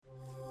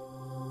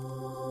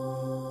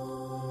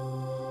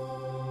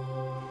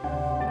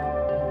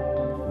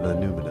the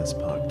Numinous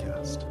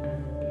Podcast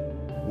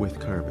with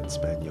Carmen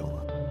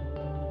Spaniola.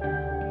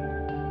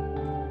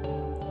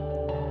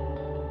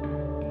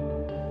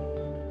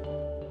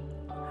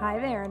 Hi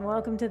there, and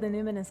welcome to the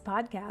Numinous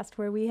Podcast,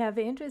 where we have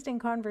interesting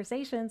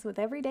conversations with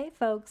everyday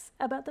folks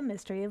about the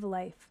mystery of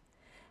life.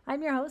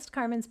 I'm your host,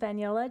 Carmen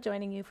Spaniola,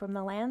 joining you from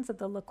the lands of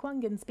the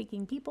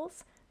Lekwungen-speaking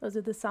peoples. Those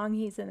are the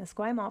Songhees and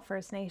Esquimalt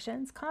First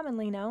Nations,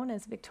 commonly known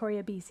as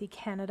Victoria, BC,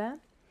 Canada.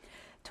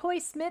 Toy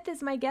Smith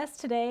is my guest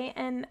today,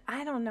 and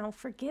I don't know,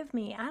 forgive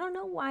me, I don't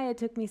know why it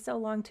took me so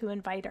long to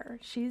invite her.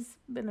 She's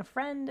been a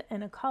friend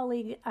and a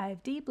colleague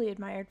I've deeply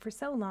admired for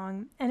so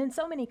long, and in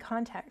so many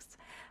contexts.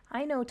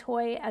 I know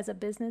Toy as a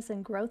business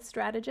and growth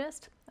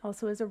strategist,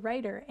 also as a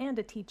writer and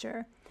a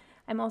teacher.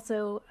 I'm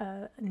also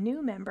a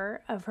new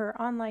member of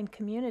her online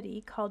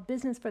community called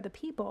Business for the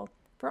People,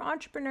 for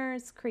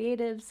entrepreneurs,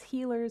 creatives,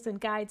 healers,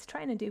 and guides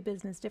trying to do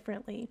business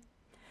differently.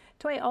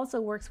 Toy also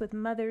works with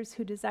mothers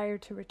who desire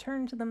to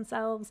return to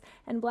themselves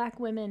and Black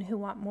women who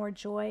want more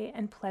joy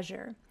and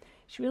pleasure.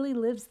 She really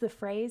lives the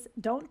phrase,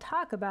 don't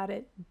talk about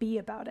it, be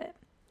about it.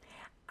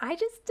 I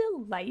just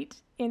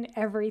delight in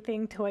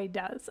everything Toy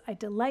does. I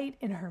delight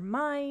in her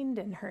mind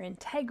and her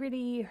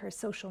integrity, her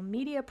social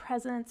media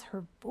presence,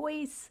 her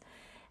voice,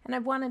 and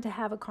I've wanted to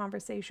have a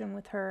conversation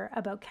with her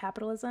about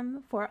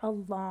capitalism for a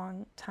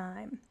long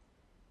time.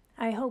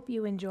 I hope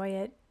you enjoy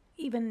it,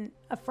 even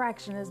a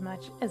fraction as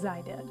much as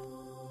I did.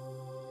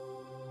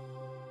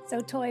 So,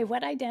 Toy,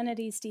 what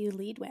identities do you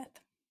lead with?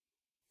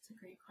 It's a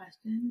great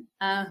question.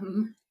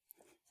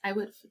 I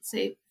would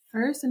say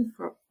first and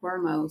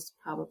foremost,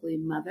 probably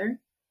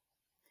mother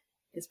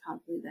is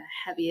probably the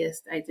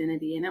heaviest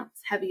identity. And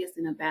it's heaviest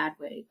in a bad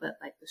way, but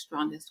like the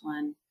strongest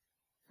one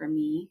for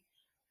me,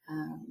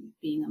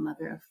 being a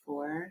mother of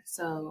four.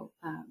 So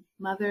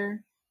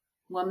mother,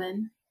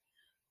 woman,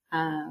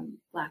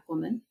 Black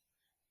woman.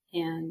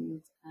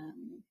 And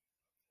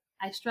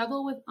I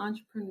struggle with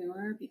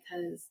entrepreneur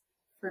because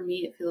for me,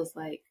 it feels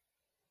like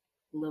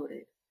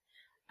loaded.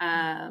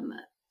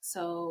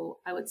 So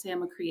I would say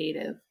I'm a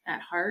creative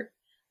at heart,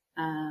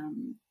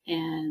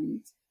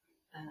 and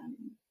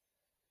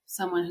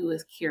someone who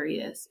is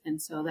curious.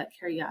 And so that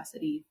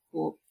curiosity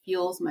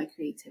fuels my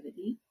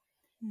creativity.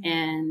 Mm-hmm.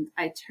 And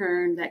I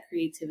turn that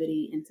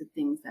creativity into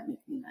things that make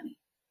me money.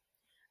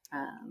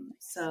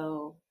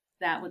 So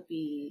that would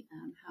be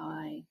how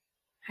I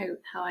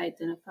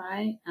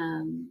identify.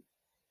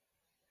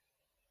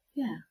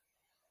 Yeah.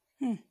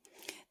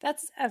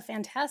 That's a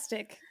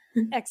fantastic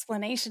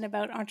explanation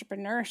about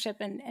entrepreneurship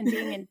and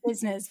being in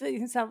business,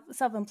 being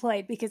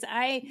self-employed, because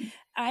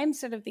I'm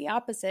sort of the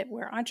opposite,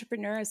 where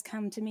entrepreneurs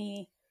come to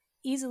me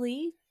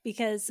easily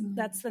because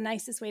that's the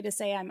nicest way to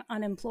say I'm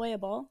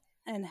unemployable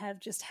and have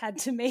just had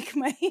to make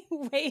my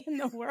way in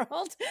the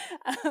world.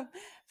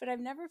 But I've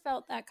never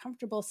felt that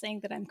comfortable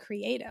saying that I'm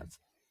creative.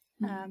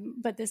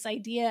 But this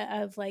idea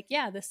of like,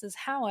 yeah, this is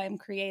how I'm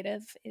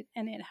creative,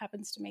 and it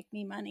happens to make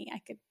me money.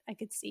 I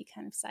could see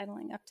kind of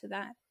sidling up to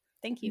that.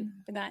 Thank you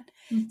for that.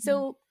 Mm-hmm.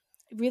 So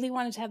I really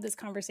wanted to have this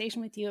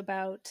conversation with you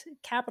about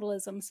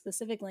capitalism,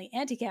 specifically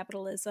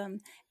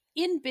anti-capitalism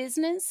in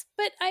business,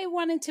 but I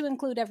wanted to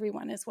include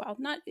everyone as well.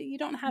 You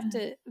don't have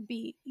to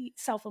be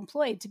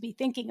self-employed to be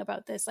thinking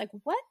about this. Like,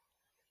 what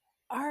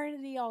are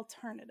the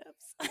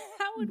alternatives?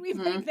 How would we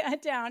break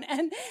that down?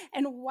 And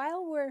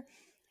while we're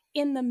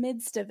in the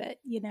midst of it,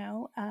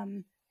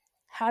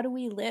 how do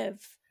we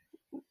live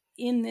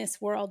in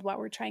this world while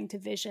we're trying to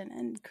vision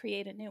and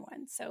create a new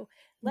one? So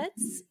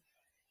let's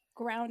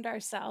ground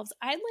ourselves.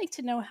 I'd like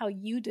to know how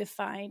you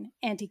define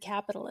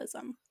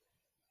anti-capitalism.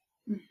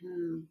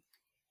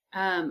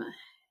 I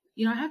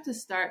have to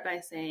start by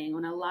saying,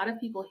 when a lot of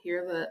people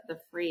hear the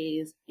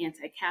phrase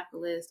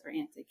anti-capitalist or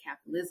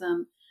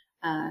anti-capitalism,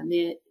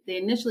 they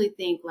initially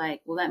think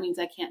like, well, that means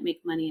I can't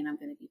make money and I'm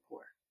going to be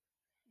poor.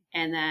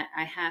 And that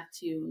I have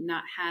to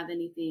not have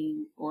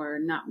anything or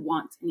not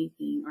want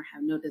anything or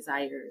have no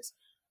desires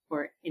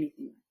or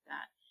anything like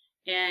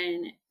that.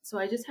 And so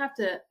I just have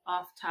to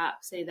off top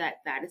say that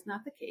that is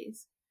not the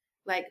case.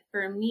 Like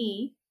for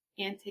me,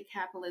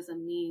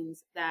 anti-capitalism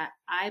means that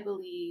I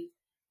believe,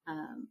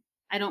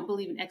 I don't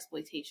believe in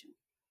exploitation,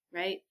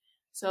 right?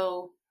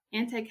 So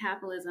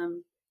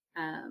anti-capitalism,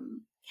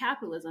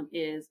 capitalism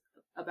is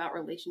about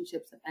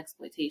relationships of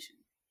exploitation.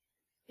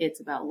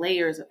 It's about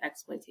layers of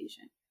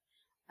exploitation.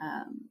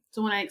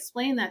 So when I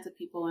explain that to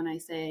people and I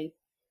say,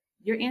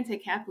 you're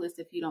anti-capitalist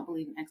if you don't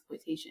believe in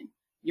exploitation,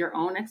 your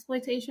own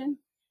exploitation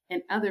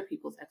and other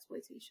people's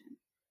exploitation,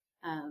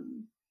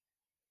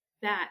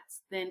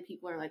 then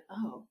people are like,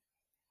 oh,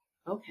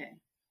 okay.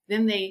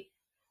 Then they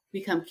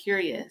become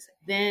curious.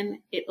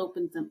 Then it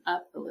opens them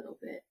up a little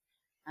bit.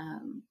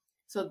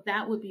 So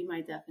that would be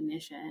my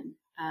definition,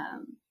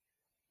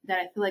 that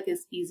I feel like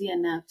is easy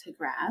enough to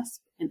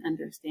grasp and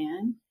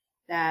understand,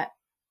 that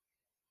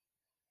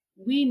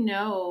we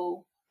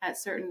know at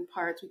certain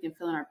parts we can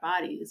feel in our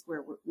bodies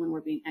when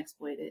we're being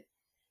exploited.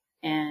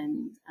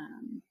 And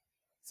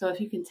so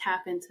if you can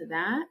tap into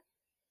that,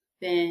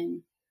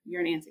 then you're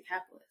an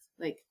anti-capitalist,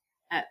 like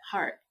at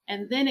heart.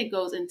 And then it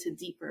goes into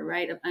deeper,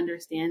 right, of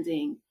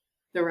understanding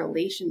the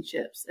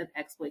relationships of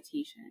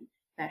exploitation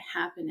that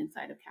happen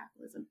inside of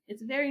capitalism.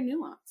 It's very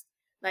nuanced.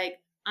 Like,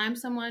 I'm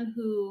someone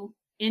who,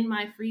 in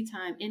my free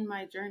time, in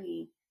my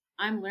journey,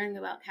 I'm learning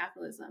about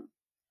capitalism.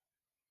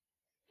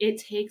 It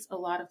takes a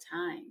lot of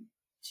time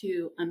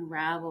to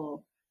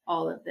unravel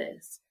all of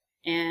this.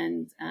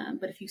 And,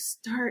 but if you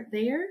start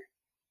there,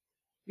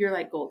 you're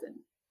like golden.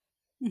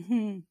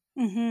 Mm-hmm.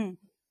 Mm-hmm.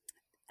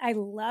 I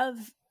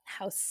love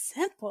how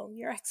simple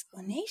your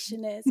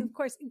explanation is. Of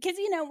course, because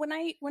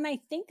when I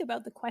think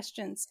about the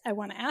questions I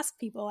want to ask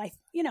people, I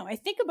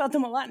think about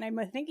them a lot, and I'm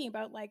thinking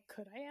about, like,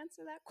 could I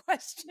answer that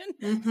question?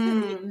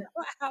 Mm-hmm.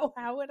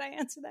 How would I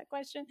answer that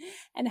question,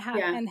 and how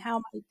Yeah. and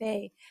how might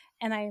they?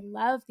 And I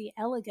love the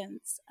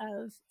elegance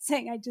of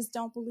saying, I just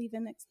don't believe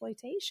in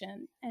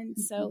exploitation, and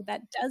so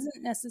that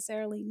doesn't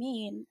necessarily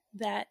mean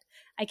that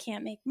I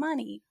can't make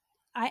money.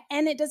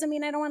 And it doesn't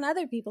mean I don't want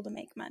other people to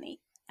make money.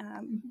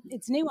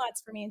 It's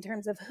nuanced for me in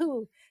terms of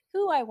who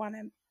I want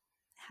to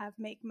have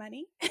make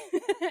money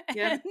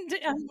Yep.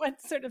 and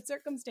what sort of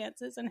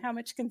circumstances and how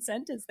much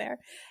consent is there.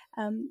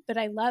 But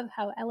I love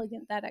how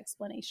elegant that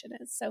explanation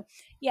is. So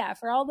yeah,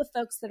 for all the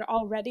folks that are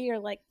already are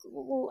like,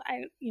 well,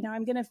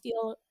 I'm going to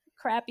feel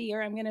crappy,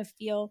 or I'm going to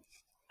feel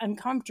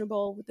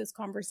uncomfortable with this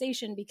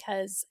conversation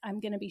because I'm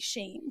going to be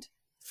shamed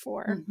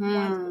for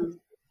wanting to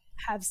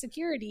have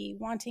security,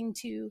 wanting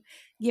to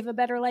give a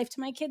better life to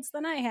my kids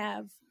than I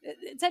have,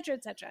 et cetera,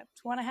 to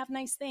want to have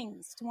nice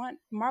things, to want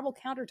marble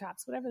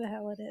countertops, whatever the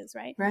hell it is,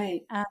 right?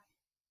 Right.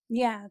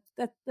 Yeah,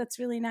 that's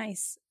really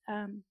nice.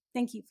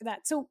 Thank you for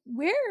that. So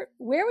where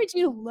would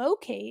you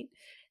locate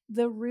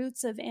the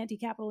roots of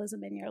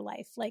anti-capitalism in your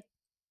life? Like,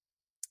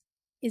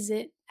 is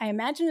it, I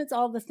imagine it's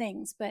all the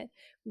things, but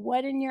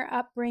what in your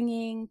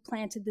upbringing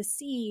planted the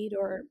seed?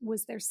 Or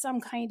was there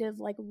some kind of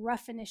like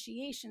rough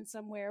initiation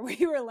somewhere where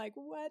you were like,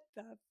 what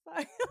the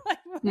fuck? Like,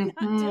 we're not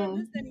doing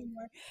this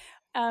anymore.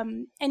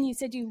 And you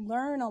said you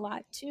learn a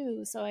lot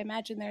too. So I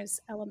imagine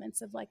there's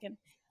elements of like an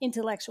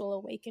intellectual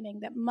awakening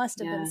that must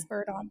have been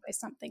spurred on by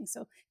something.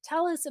 So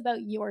tell us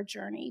about your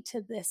journey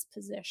to this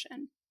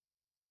position.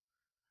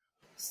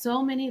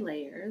 So many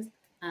layers.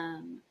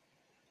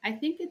 I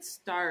think it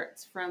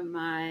starts from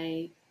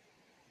me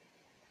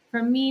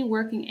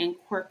working in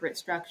corporate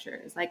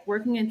structures, like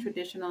working in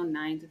traditional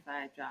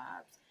 9-to-5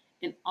 jobs,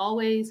 and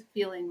always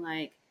feeling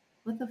like,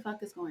 what the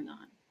fuck is going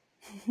on?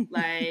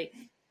 Like,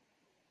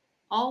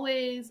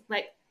 always,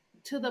 like,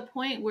 to the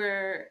point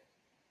where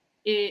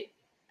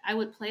I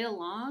would play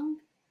along,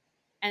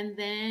 and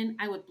then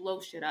I would blow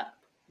shit up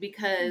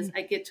because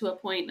I get to a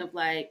point of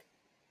like,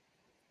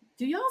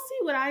 do y'all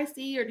see what I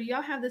see? Or do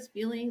y'all have this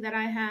feeling that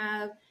I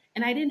have?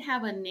 And I didn't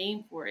have a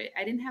name for it.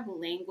 I didn't have a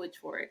language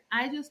for it.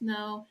 I just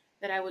know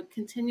that I would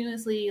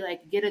continuously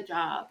like get a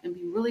job and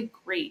be really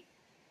great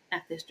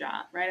at this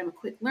job, right? I'm a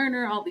quick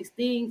learner, all these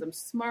things. I'm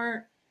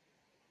smart,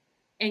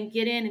 and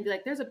get in and be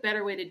like, there's a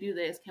better way to do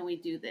this. Can we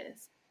do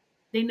this?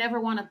 They never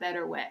want a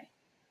better way,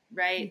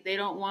 right? They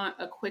don't want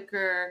a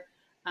quicker,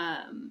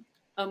 a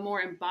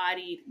more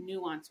embodied,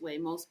 nuanced way,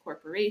 most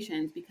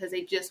corporations, because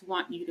they just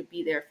want you to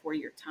be there for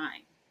your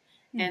time.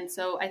 And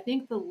so I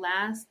think the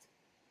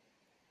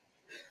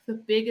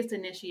biggest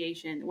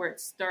initiation where it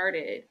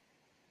started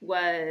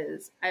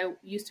was, I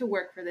used to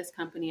work for this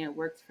company. I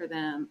worked for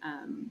them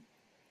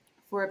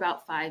for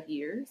about 5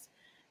 years.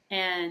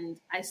 And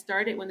I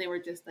started when they were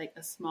just like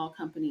a small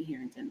company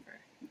here in Denver.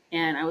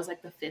 And I was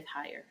like the 5th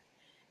hire.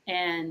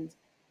 And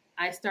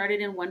I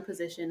started in one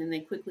position, and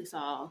they quickly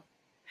saw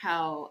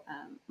how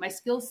my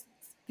skill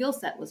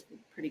set was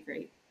pretty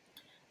great.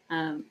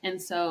 And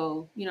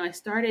so, I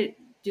started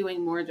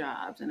doing more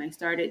jobs, and I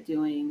started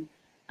doing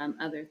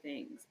other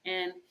things.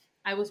 And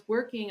I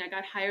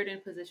got hired in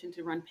a position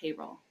to run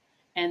payroll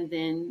and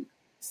then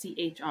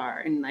see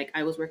HR. And like,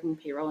 I was working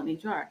payroll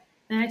and HR.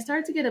 And I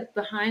started to get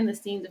behind the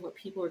scenes of what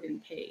people were getting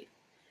paid.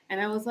 And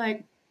I was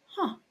like,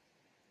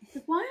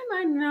 why am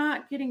I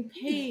not getting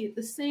paid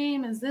the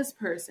same as this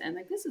person?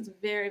 Like, this is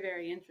very,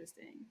 very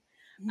interesting.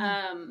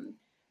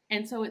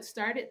 And so it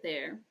started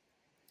there.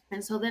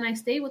 And so then I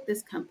stayed with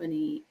this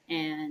company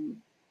and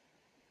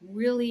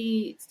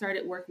really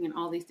started working in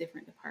all these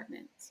different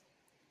departments.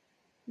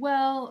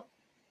 Well,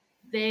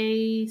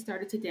 they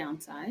started to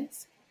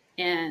downsize,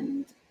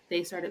 and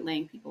they started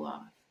laying people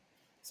off.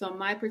 So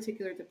my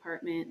particular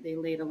department, they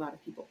laid a lot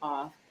of people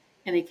off,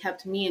 and they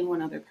kept me and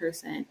one other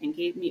person and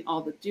gave me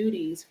all the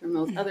duties from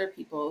those other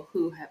people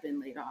who have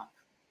been laid off.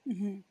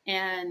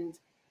 And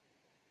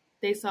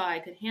they saw I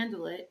could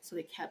handle it, so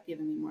they kept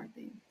giving me more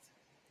things.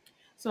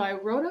 So I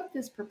wrote up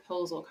this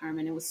proposal,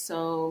 Carmen. It was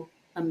so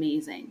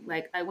amazing.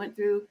 Like, I went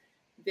through,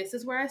 this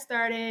is where I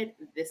started.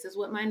 This is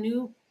what my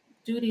new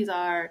duties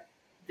are.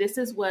 This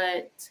is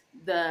what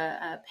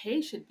the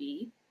pay should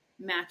be,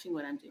 matching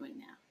what I'm doing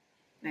now.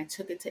 And I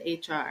took it to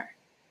HR,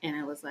 and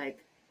I was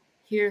like,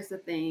 here's the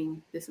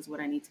thing. This is what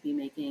I need to be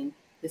making.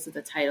 This is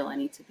the title I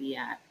need to be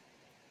at.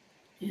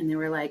 And they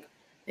were like,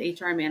 the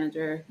HR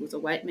manager, who was a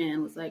white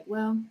man, was like,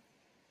 well,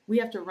 we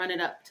have to run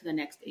it up to the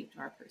next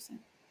HR person.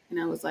 And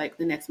I was like,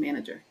 the next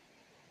manager.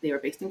 They were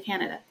based in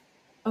Canada.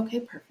 Okay,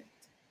 perfect.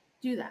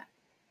 Do that.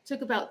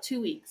 Took about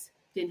 2 weeks,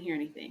 didn't hear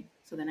anything.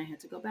 So then I had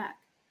to go back.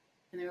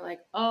 And they were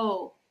like,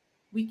 oh,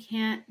 we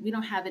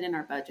don't have it in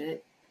our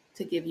budget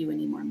to give you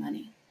any more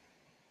money.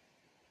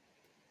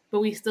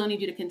 But we still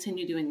need you to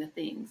continue doing the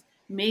things.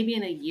 Maybe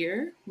in a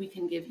year, we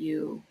can give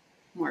you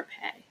more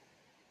pay.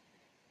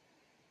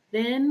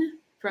 Then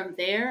from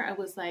there, I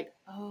was like,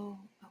 oh,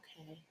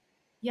 okay.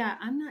 Yeah,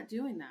 I'm not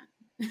doing that.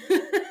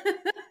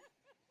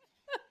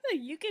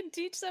 You can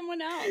teach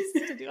someone else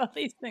to do all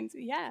these things.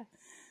 Yeah.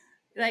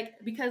 Like,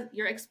 because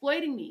you're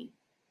exploiting me.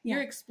 Yeah.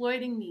 You're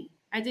exploiting me.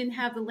 I didn't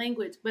have the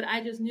language, but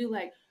I just knew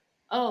like,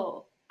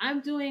 oh, I'm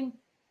doing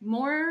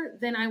more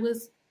than I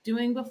was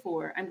doing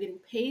before. I'm getting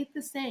paid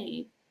the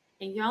same.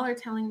 And y'all are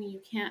telling me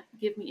you can't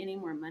give me any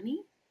more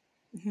money.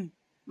 Mm-hmm.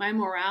 My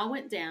morale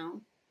went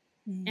down.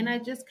 Mm-hmm. And I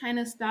just kind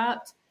of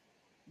stopped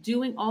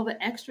doing all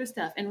the extra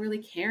stuff and really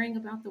caring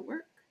about the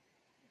work.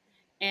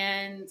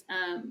 And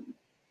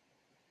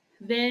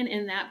then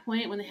in that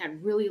point, when they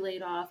had really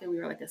laid off and we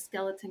were like a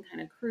skeleton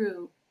kind of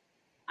crew,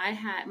 I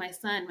had my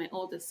son, my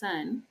oldest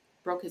son,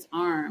 broke his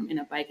arm in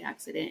a bike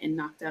accident and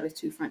knocked out his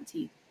 2 front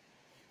teeth,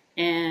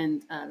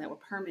 and that were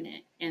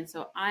permanent. And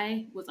so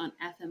I was on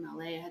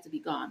FMLA. I had to be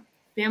gone.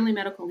 Family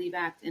Medical Leave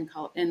Act in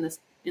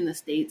the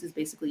States is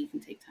basically you can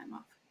take time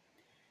off.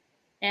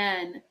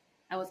 And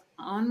I was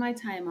on my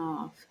time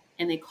off,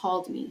 and they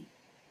called me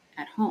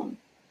at home.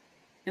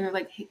 And they're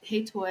like,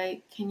 hey,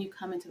 Toy, can you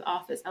come into the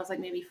office? I was like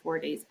maybe 4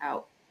 days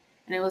out.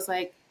 And I was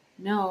like,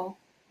 no,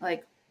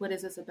 like, what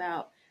is this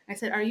about? I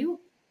said, are you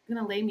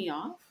going to lay me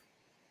off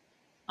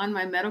on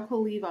my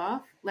medical leave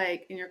off?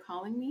 Like, and you're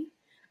calling me?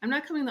 I'm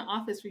not coming to the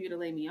office for you to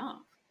lay me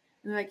off.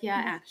 And they're like,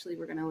 yeah, actually,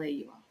 we're going to lay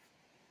you off.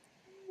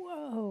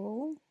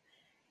 Whoa.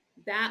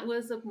 That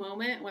was a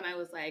moment when I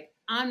was like,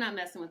 I'm not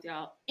messing with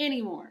y'all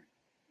anymore.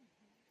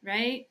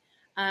 Right?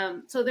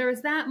 So there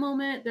was that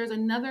moment. There's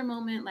another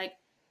moment, like,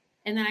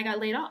 and then I got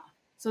laid off.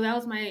 So that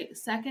was my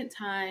second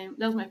time.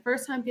 That was my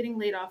first time getting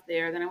laid off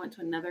there. Then I went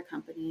to another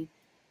company,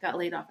 got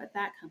laid off at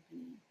that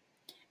company.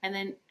 And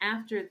then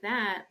after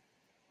that,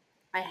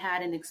 I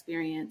had an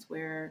experience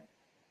where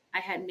I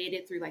had made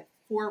it through like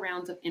 4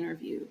 rounds of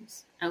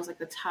interviews. I was like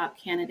the top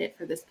candidate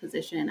for this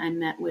position. I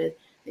met with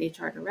the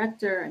HR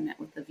director. I met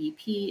with the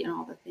VP and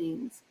all the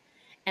things.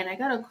 And I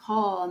got a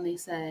call and they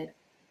said,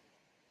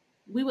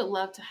 we would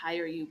love to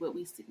hire you, but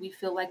we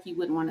feel like you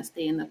wouldn't want to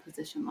stay in the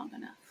position long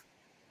enough.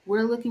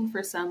 We're looking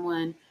for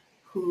someone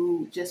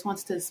who just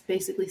wants to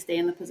basically stay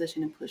in the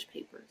position and push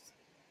papers.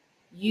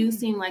 You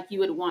seem like you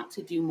would want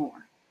to do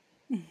more.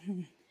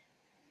 Mm-hmm.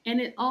 And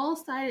it all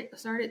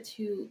started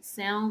to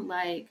sound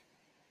like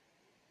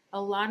a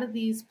lot of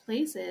these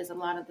places, a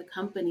lot of the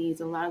companies,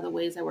 a lot of the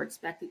ways that we're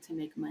expected to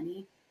make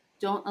money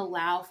don't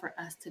allow for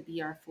us to be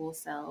our full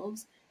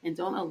selves and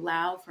don't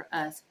allow for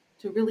us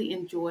to really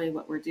enjoy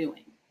what we're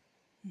doing.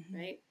 Mm-hmm.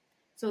 Right?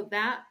 So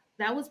that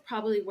was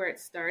probably where it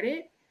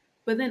started.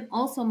 But then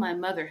also my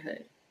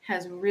motherhood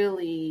has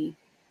really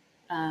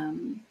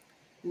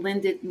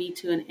lended me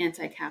to an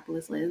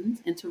anti-capitalist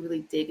lens and to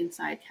really dig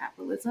inside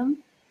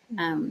capitalism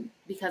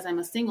because I'm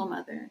a single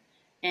mother.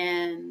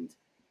 And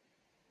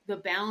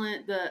the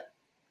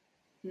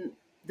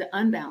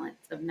unbalance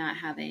of not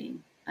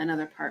having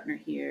another partner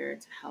here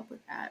to help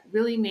with that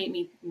really made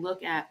me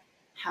look at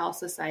how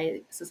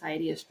society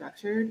is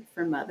structured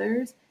for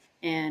mothers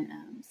and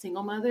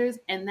single mothers.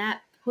 And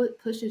that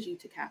pushes you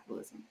to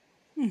capitalism.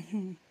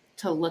 Mm-hmm.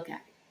 To look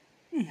at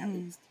it, at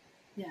least.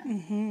 Yeah.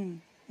 Mm-hmm.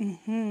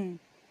 Mm-hmm.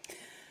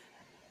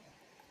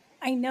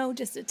 I know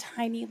just a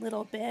tiny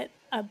little bit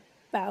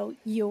about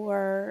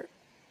your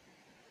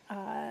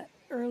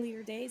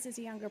earlier days as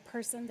a younger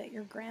person, that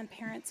your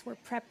grandparents were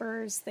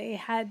preppers. They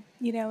had,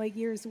 a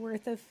year's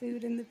worth of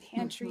food in the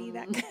pantry,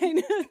 that kind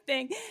of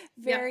thing.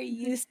 Very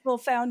useful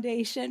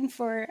foundation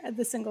for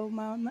the single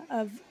mom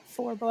of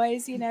 4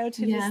 boys, to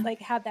just like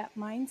have that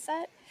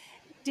mindset.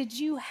 Did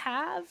you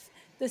have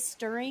the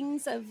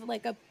stirrings of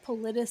like a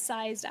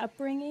politicized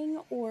upbringing,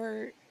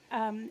 or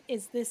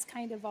is this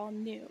kind of all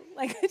new?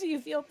 Like, do you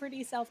feel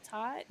pretty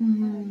self-taught?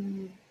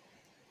 Mm-hmm.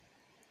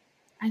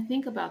 I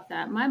think about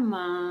that. My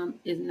mom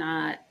is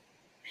not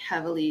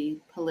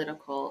heavily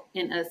political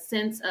in a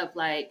sense of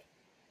like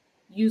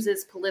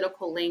uses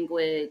political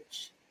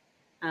language,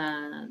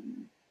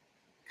 kind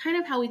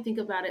of how we think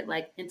about it,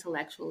 like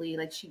intellectually,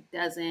 like she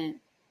doesn't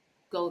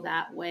go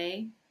that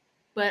way.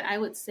 But I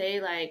would say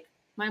like,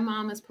 my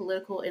mom is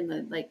political in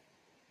the like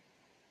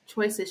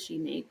choices she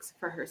makes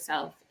for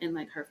herself and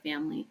like her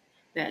family,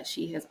 that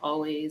she has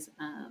always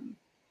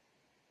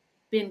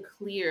been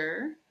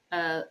clear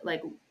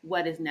like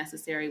what is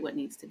necessary, what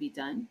needs to be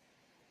done.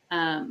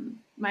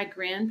 My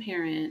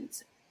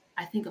grandparents,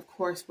 I think, of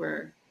course,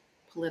 were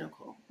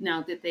political.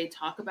 Now, did they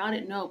talk about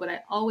it? No, but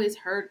I always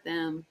heard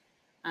them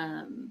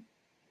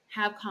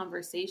have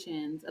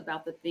conversations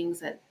about the things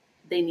that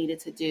they needed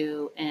to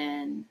do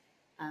and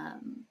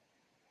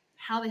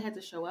how they had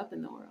to show up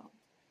in the world.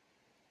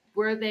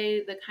 Were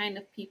they the kind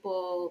of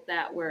people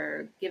that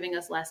were giving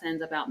us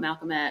lessons about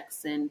Malcolm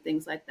X and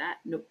things like that?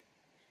 Nope,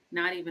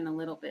 not even a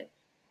little bit.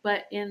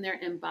 but in their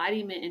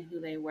embodiment and who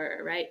they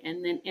were, right?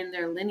 And then in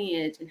their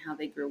lineage and how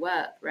they grew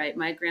up, right?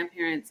 My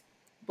grandparents,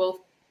 both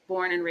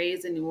born and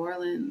raised in New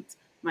Orleans.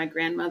 My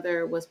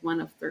grandmother was one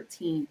of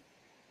 13,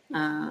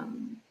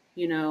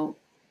 you know,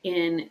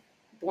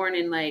 born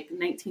in like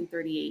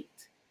 1938.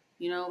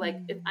 You know, like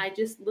if I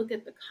just look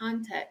at the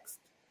context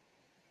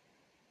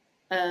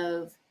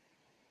of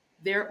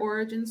their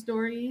origin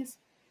stories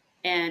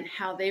and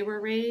how they were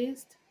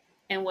raised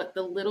and what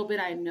the little bit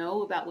I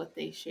know about what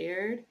they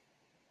shared,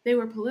 they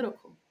were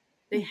political.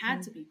 They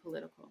had to be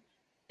political.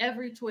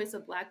 Every choice a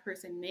Black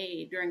person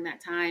made during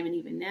that time and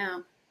even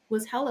now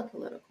was hella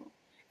political.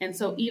 And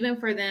so even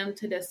for them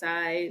to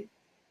decide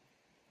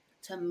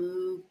to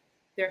move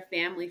their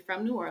family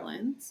from New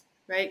Orleans,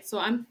 right? So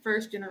I'm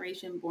first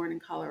generation born in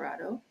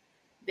Colorado.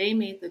 They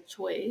made the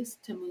choice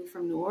to move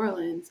from New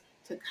Orleans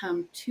to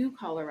come to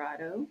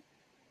Colorado,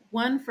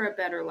 one, for a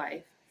better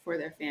life for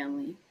their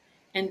family,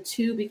 and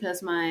two,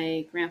 because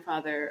my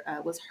grandfather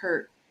was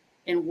hurt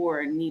in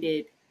war and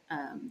needed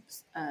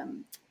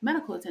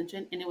medical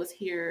attention, and it was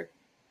here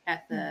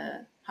at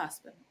the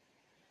hospital.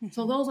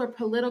 So those are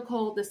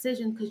political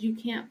decisions because you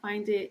can't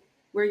find it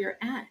where you're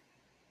at.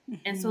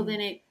 And so then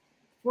it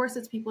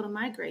forces people to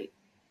migrate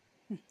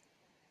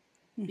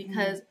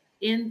because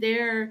in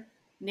their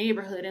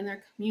neighborhood, in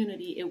their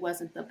community, it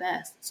wasn't the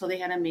best. So they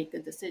had to make a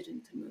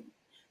decision to move.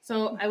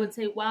 So I would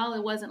say, while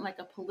it wasn't like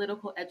a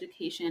political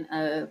education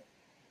of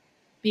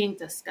being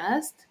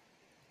discussed,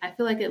 I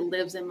feel like it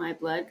lives in my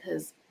blood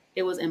because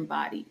it was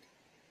embodied.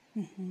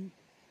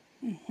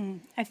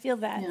 I feel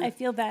that. Yeah. I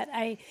feel that.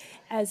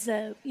 As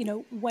a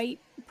white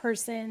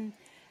person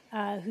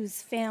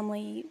whose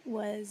family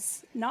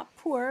was not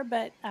poor,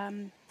 but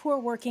poor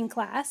working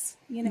class,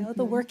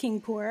 the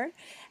working poor,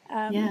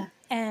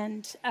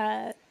 and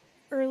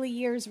early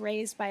years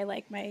raised by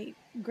like my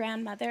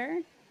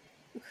grandmother,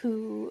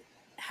 who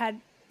had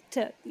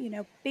to,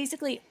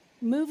 basically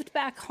moved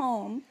back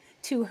home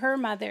to her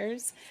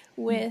mother's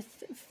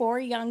with 4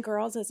 young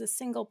girls as a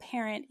single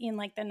parent in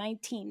like the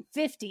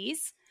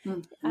 1950s.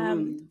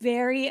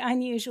 Very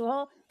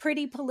unusual,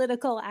 pretty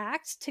political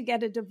act to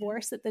get a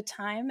divorce at the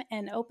time,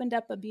 and opened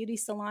up a beauty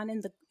salon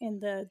in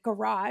the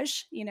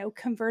garage,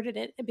 converted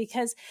it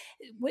because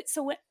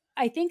what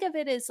I think of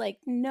it as like,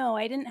 no,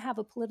 I didn't have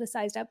a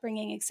politicized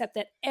upbringing, except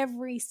that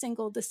every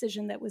single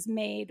decision that was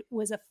made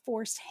was a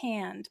forced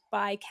hand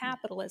by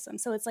capitalism.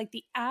 So it's like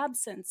the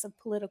absence of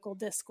political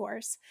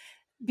discourse,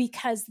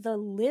 because the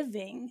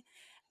living,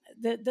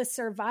 the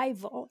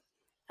survival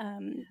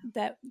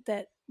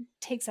that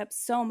takes up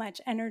so much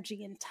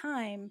energy and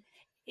time,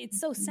 it's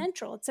so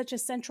central. It's such a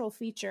central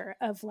feature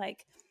of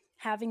like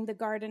having the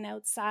garden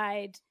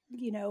outside,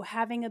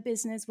 having a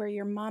business where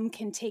your mom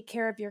can take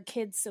care of your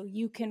kids so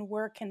you can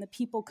work and the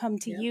people come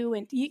to you.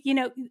 And,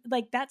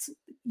 like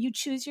you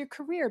choose your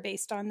career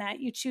based on that.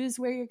 You choose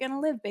where you're going to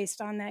live based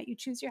on that. You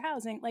choose your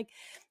housing, like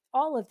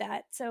all of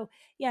that. So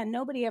yeah,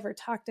 nobody ever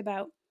talked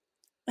about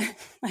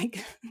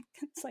like,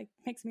 it's like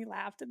makes me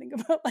laugh to think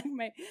about like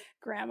my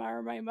grandma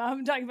or my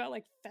mom talking about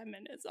like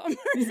feminism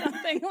or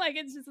something. Like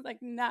it's just like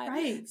not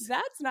right.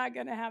 That's not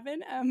going to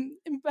happen.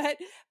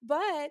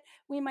 But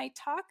we might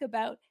talk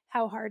about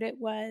how hard it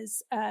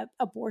was.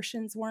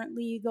 Abortions weren't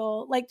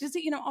legal, like just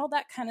all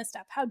that kind of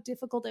stuff. How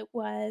difficult it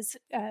was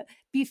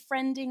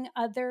befriending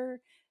other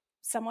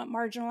somewhat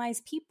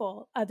marginalized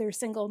people, other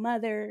single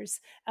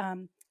mothers.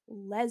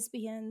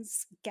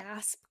 Lesbians,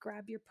 gasp,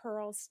 grab your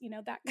pearls,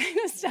 that kind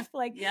of stuff.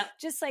 Like,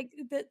 just like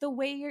the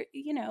way you're,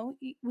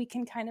 we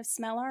can kind of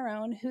smell our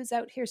own who's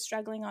out here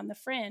struggling on the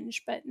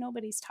fringe, but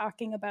nobody's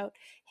talking about,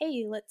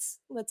 hey, let's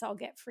all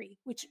get free,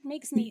 which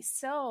makes me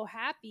so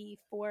happy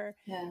for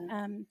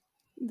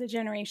the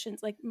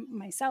generations like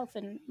myself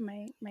and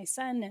my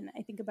son. And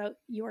I think about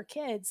your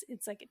kids.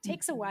 It's like, it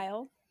takes a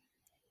while,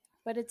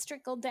 but it's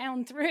trickled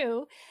down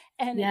through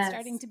and it's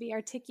starting to be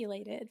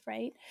articulated,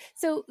 right?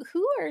 So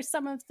who are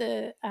some of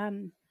the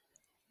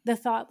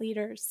thought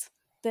leaders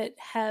that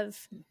have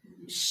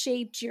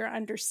shaped your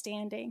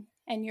understanding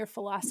and your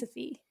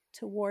philosophy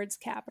towards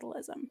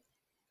capitalism?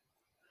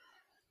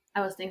 I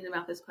was thinking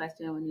about this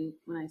question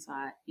when I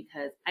saw it,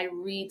 because I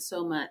read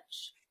so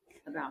much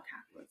about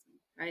capitalism,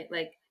 right?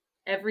 Like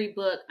every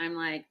book, I'm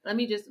like, let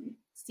me just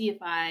see if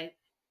I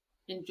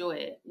enjoy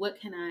it.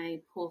 What can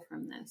I pull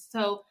from this?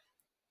 So,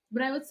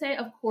 but I would say,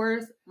 of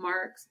course,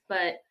 Marx,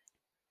 but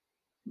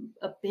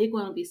a big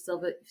one would be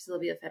Sylvia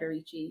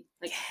Federici.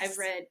 Like I've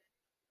read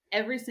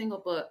every single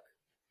book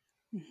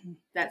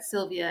that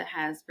Sylvia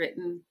has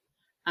written.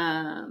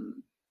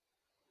 And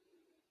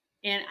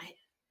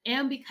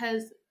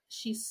because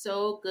she's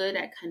so good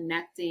at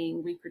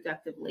connecting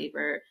reproductive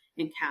labor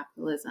and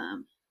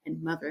capitalism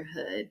and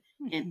motherhood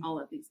and all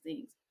of these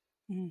things.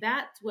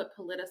 That's what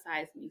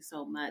politicized me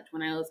so much,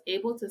 when I was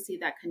able to see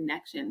that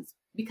connections,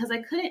 because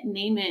I couldn't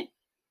name it.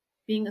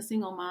 Being a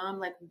single mom,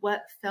 like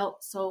what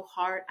felt so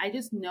hard. I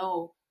just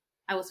know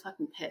I was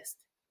fucking pissed.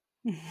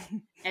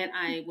 And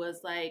I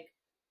was like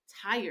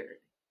tired,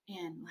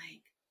 and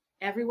like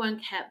everyone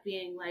kept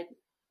being like,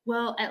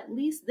 well, at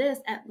least this,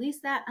 at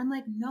least that. I'm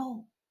like,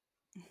 no,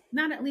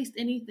 not at least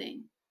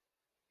anything.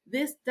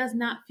 this does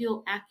not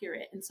feel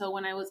accurate. And so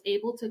when I was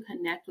able to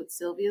connect with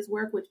Sylvia's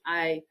work, which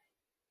I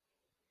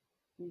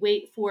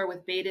wait for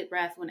with bated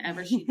breath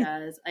whenever she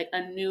does like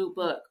a new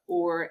book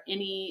or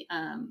any,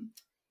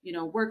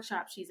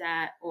 workshop she's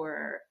at,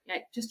 or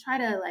like, just try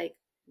to like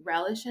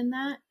relish in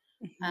that.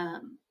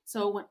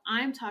 So when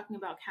I'm talking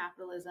about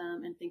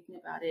capitalism and thinking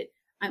about it,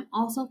 I'm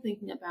also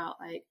thinking about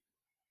like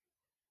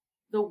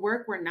the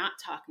work we're not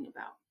talking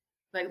about,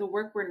 like the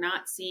work we're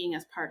not seeing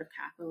as part of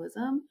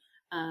capitalism.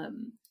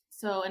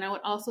 And I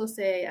would also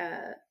say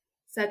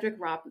Cedric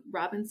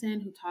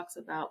Robinson, who talks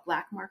about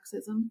Black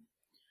Marxism,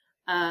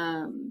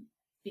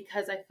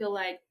 because I feel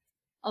like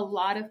a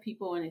lot of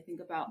people, when they think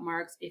about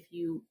Marx, if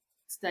you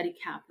study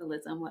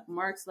capitalism, what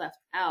Marx left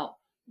out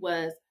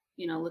was,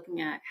 looking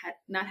at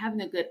not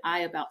having a good eye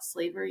about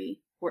slavery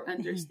or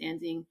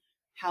understanding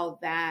how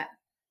that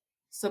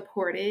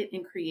supported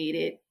and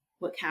created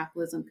what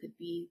capitalism could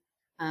be.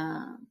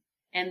 And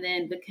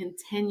then the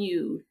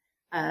continued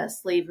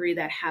slavery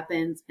that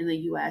happens in the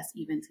US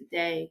even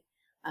today,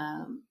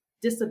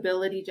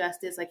 disability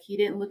justice, like he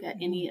didn't look at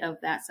any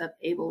of that stuff,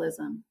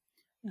 ableism,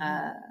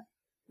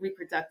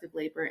 reproductive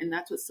labor. And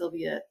that's what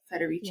Sylvia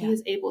Federici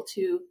is able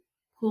to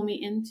pull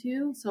me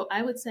into. So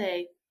I would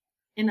say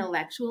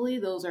intellectually,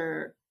 those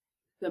are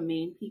the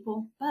main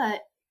people,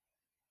 but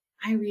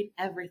I read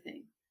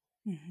everything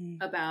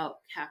about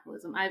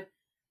capitalism.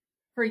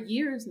 For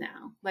years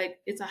now, like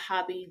it's a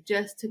hobby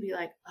just to be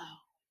like,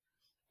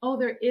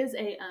 there's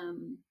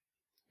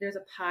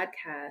a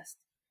podcast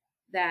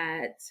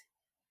that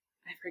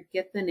I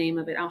forget the name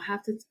of it. I'll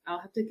have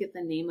to get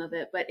the name of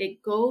it, but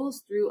it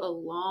goes through a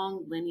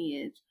long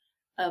lineage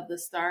of the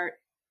start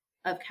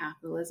of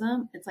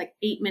capitalism. It's like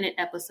 8-minute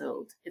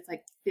episodes. It's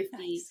like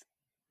 50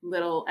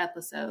 little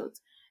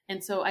episodes.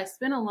 And so I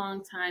spent a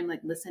long time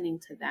like listening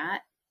to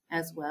that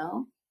as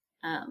well.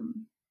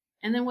 And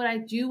then what I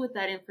do with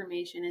that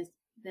information is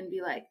then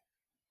be like,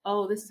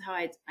 oh, this is how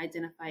I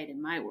identify it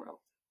in my world.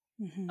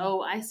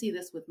 Oh, I see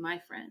this with my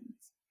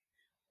friends.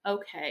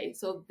 Okay,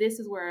 so this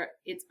is where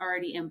it's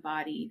already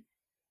embodied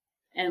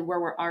and where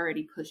we're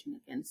already pushing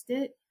against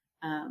it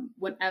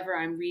whenever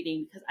I'm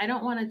reading, because I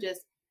don't want to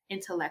just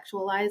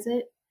intellectualize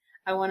it.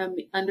 I want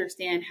to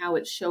understand how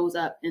it shows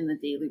up in the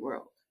daily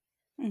world.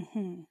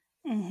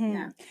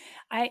 Yeah.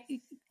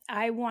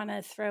 I want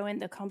to throw in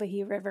the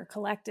Combahee River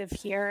Collective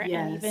here,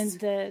 and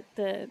even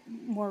the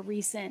more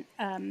recent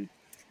kind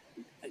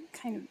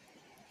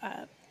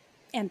of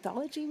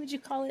anthology, would you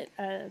call it?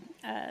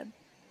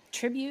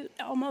 Tribute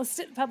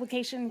almost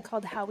publication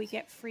called How We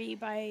Get Free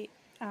by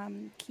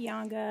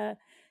Keeanga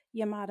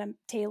Yamada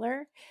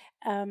Taylor.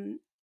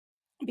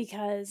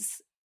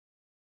 Because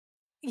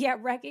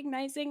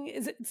recognizing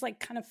it's like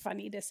kind of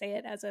funny to say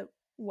it as a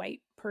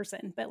white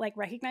person, but like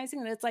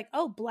recognizing that it's like,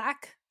 oh,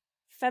 Black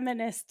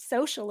feminist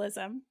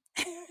socialism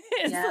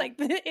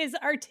is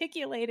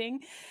articulating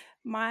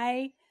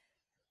my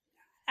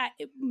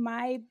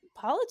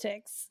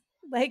politics.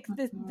 Like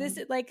this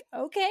is like,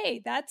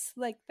 okay, that's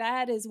like,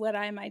 that is what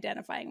I'm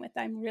identifying with.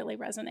 I'm really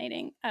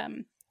resonating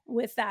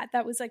with that.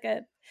 That was like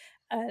a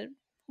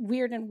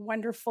weird and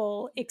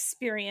wonderful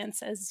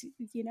experience as,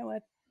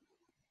 a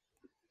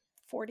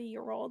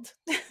 40-year-old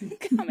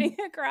coming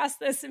across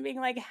this and being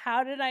like,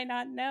 how did I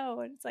not know?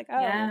 And it's like,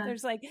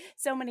 there's like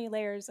so many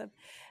layers of,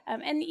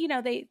 and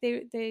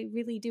they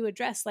really do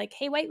address like,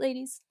 hey, white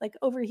ladies, like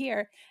over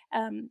here.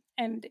 And,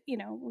 it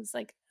was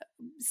like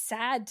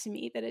sad to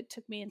me that it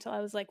took me until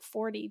I was like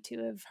 40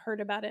 to have heard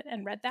about it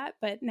and read that.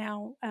 But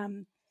now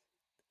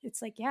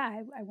it's like,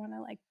 I want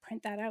to like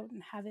print that out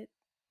and have it,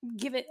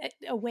 give it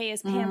away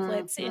as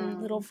pamphlets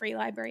in little free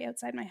library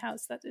outside my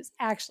house. That is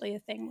actually a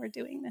thing we're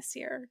doing this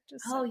year.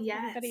 Just so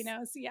everybody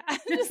knows. Yeah.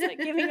 Just like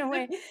giving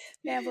away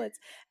pamphlets.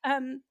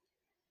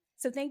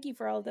 So thank you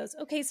for all of those.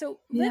 Okay.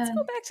 So let's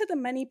go back to the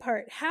money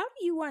part. How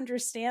do you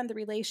understand the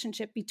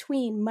relationship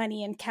between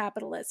money and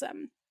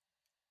capitalism?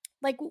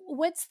 Like,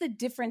 what's the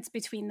difference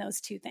between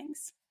those two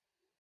things?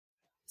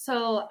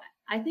 So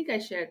I think I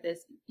shared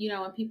this,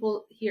 when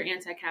people hear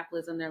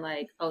anti-capitalism, they're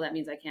like, oh, that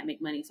means I can't make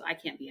money, so I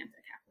can't be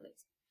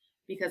anti-capitalist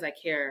because I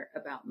care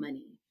about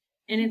money.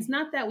 And it's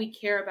not that we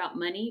care about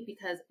money,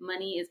 because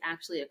money is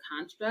actually a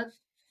construct.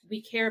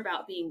 We care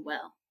about being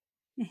well.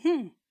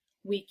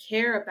 We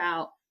care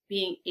about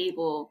being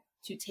able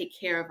to take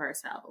care of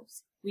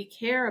ourselves. We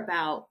care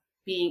about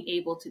being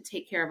able to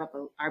take care of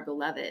our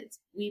beloveds.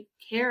 We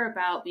care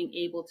about being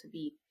able to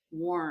be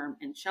warm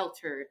and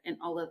sheltered and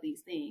all of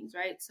these things,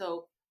 right?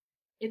 So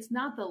it's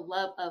not the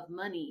love of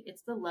money,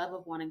 it's the love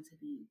of wanting to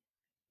be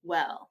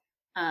well.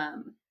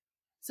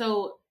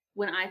 So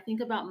when I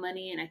think about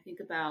money and I think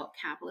about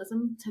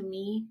capitalism, to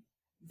me,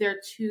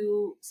 they're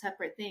two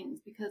separate things,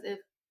 because if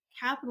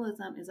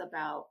capitalism is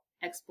about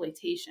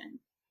exploitation,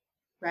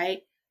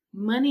 right?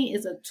 Money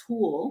is a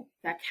tool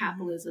that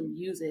capitalism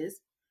uses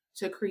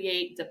to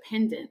create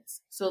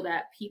dependence so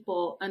that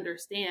people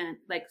understand,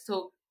 like,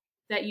 so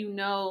that you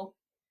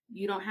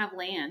don't have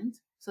land,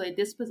 so they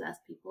dispossess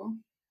people.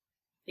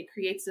 It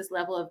creates this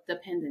level of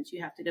dependence.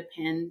 You have to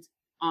depend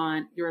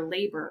on your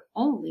labor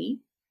only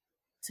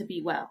to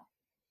be well.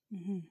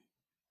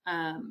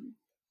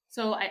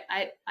 So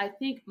I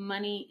think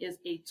money is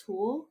a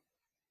tool.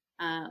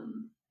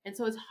 And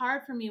so it's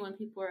hard for me when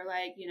people are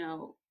like,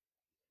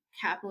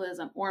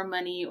 capitalism or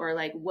money, or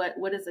like,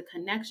 what is the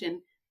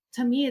connection?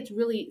 To me, it's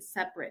really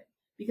separate,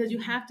 because you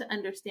have to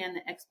understand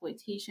the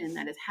exploitation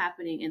that is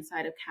happening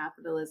inside of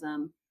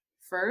capitalism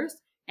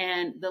first,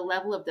 and the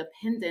level of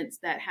dependence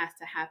that has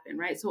to happen,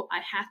 right? So I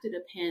have to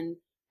depend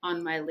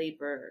on my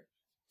labor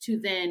to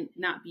then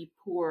not be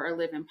poor or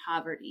live in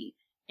poverty,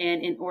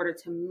 and in order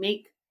to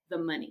make the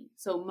money.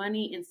 So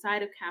money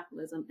inside of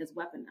capitalism is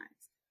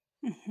weaponized.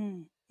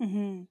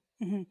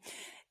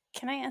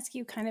 Can I ask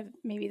you kind of,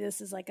 maybe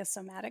this is like a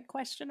somatic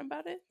question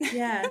about it?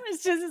 Yeah.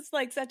 It's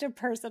like such a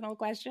personal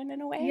question in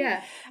a way.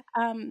 Yeah.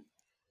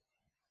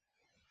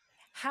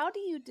 How do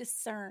you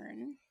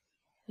discern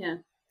Yeah.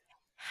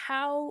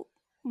 how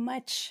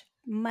much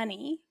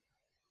money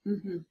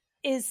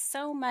is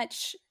so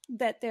much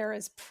that there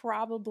is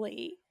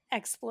probably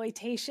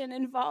exploitation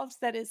involved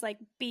that is like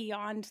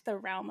beyond the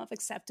realm of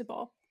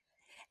acceptable?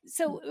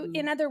 So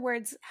in other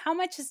words, how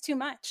much is too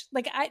much?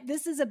 Like,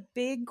 this is a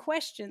big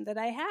question that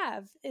I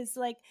have, is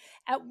like,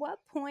 at what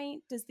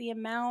point does the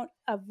amount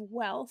of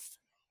wealth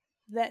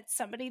that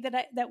somebody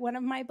that one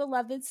of my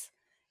beloveds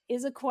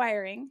is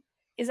acquiring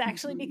is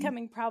actually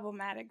becoming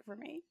problematic for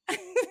me?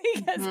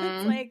 Because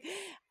it's like,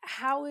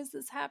 how is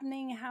this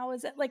happening? How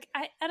is it? Like,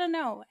 I don't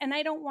know. And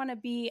I don't want to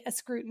be a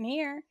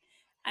scrutineer.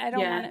 I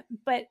don't want to,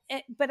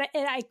 but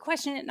I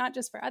question it, not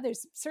just for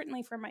others,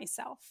 certainly for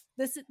myself.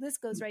 This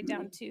goes right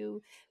down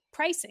to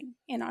pricing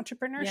in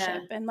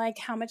entrepreneurship and like,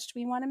 how much do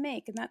we want to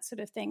make and that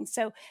sort of thing.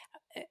 So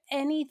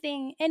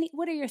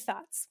what are your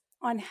thoughts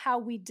on how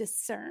we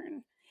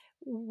discern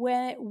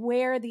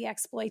where the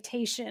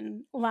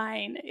exploitation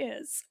line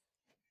is?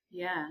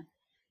 Yeah.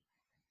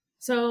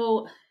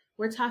 So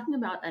we're talking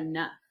about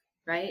enough,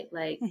 right?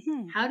 Like,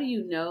 how do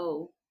you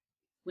know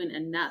when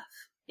enough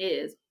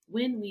is?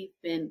 When we've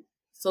been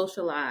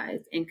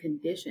socialized and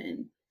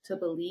conditioned to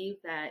believe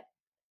that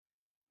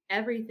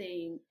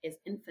everything is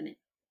infinite,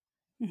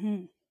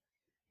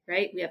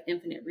 right? We have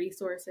infinite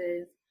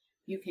resources.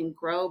 You can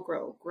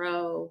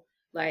grow.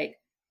 Like,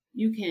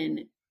 you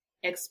can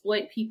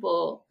exploit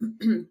people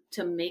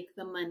to make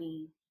the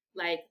money.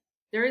 Like,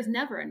 there is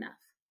never enough,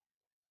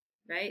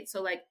 right?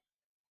 So like,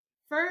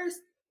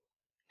 first,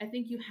 I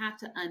think you have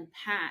to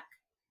unpack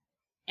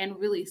and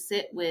really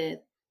sit with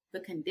the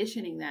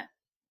conditioning that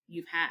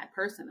you've had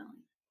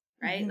personally,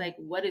 right? Like,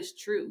 what is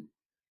true?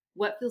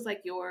 What feels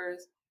like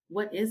yours?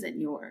 What isn't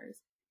yours?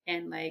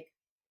 And like,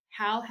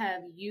 how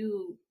have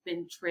you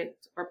been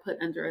tricked or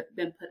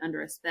been put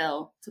under a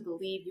spell to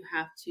believe you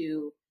have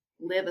to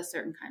live a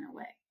certain kind of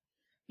way?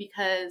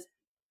 Because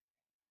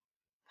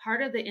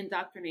part of the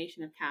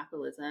indoctrination of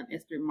capitalism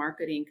is through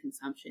marketing,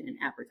 consumption, and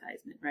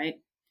advertisement, right?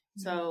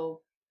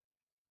 So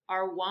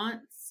our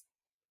wants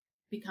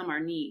become our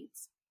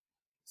needs.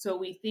 So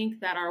we think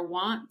that our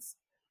wants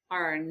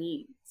are our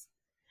needs.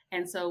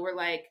 And so we're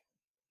like,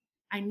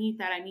 I need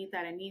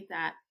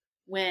that,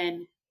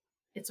 when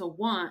it's a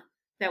want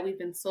that we've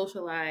been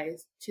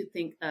socialized to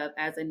think of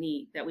as a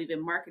need, that we've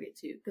been marketed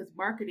to, because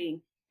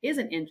marketing is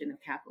an engine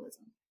of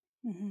capitalism.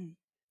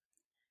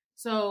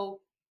 So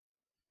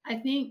I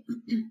think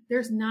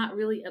there's not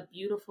really a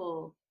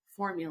beautiful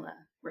formula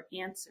or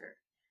answer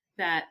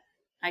that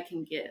I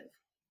can give.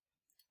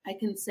 I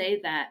can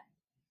say that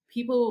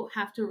people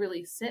have to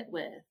really sit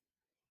with,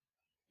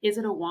 is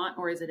it a want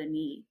or is it a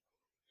need?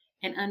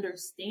 And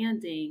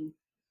understanding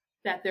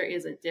that there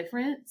is a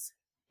difference,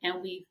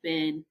 and we've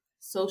been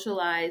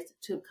socialized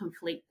to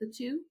conflate the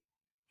two.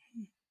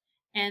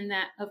 And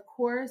that, of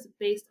course,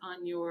 based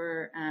on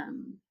your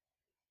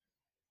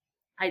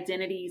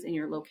identities and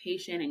your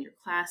location and your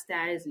class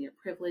status and your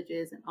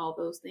privileges and all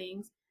those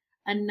things,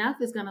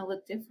 enough is going to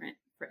look different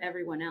for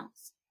everyone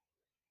else.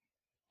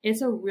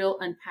 It's a real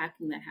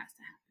unpacking that has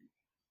to happen.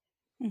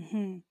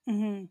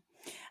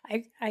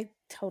 I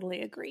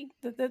totally agree.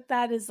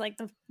 That is like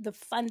the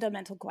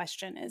fundamental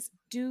question is,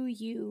 do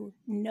you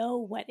know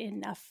what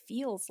enough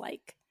feels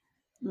like?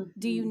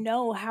 Do you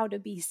know how to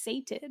be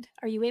sated?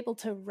 Are you able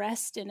to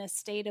rest in a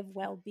state of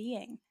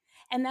well-being?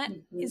 And that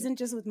isn't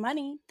just with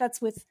money.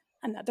 That's with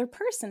another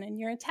person in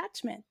your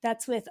attachment.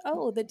 That's with,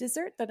 the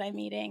dessert that I'm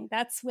eating.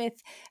 That's with,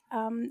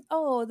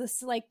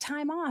 this like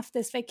time off,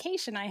 this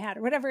vacation I had,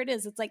 or whatever it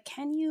is. It's like,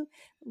 can you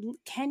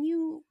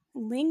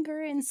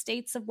linger in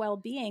states of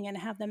well-being and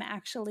have them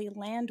actually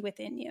land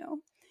within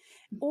you?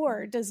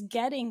 Or does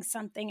getting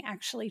something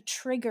actually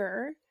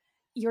trigger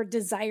your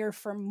desire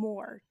for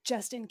more,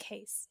 just in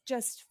case,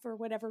 just for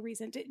whatever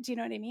reason? Do you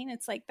know what I mean?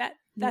 It's like that.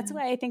 That's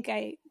why I think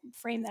I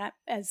frame that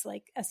as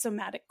like a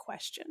somatic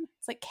question.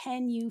 It's like,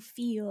 can you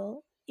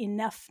feel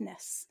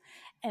enoughness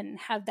and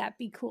have that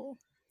be cool?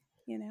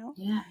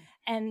 Yeah.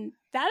 And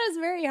that is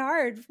very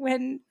hard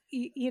when,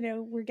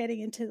 we're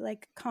getting into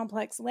like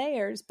complex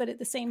layers, but at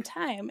the same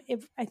time,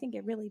 I think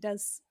it really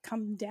does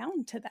come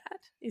down to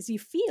that, is you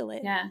feel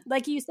it. Yeah.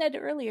 Like you said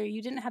earlier,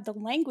 you didn't have the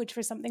language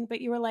for something,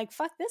 but you were like,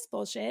 fuck this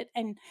bullshit.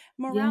 And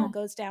morale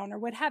goes down or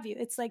what have you.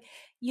 It's like,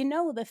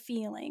 the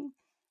feeling.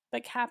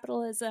 but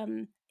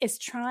capitalism is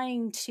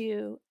trying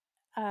to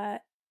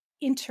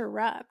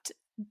interrupt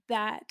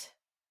that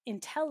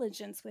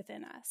intelligence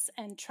within us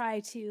and try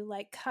to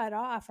like cut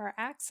off our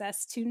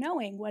access to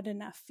knowing what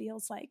enough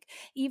feels like,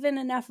 even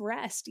enough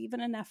rest, even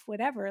enough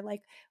whatever.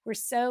 Like we're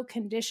so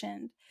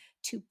conditioned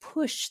to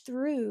push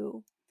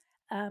through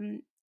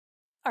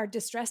our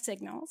distress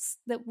signals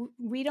that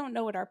we don't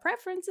know what our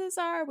preferences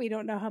are. We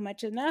don't know how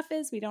much enough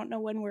is. We don't know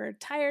when we're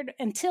tired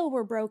until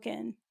we're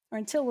broken or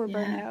until we're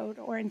burnt out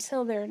or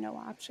until there are no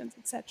options,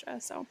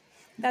 etc. So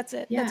that's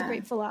it. That's a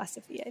great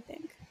philosophy, I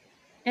think.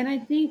 And I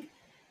think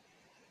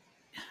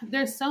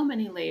there's so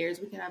many layers.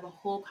 We could have a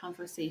whole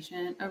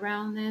conversation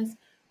around this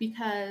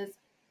because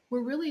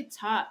we're really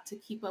taught to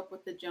keep up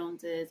with the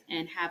Joneses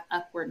and have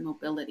upward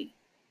mobility,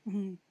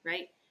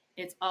 right?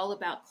 It's all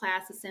about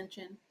class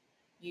ascension.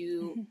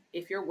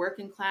 If you're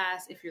working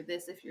class, if you're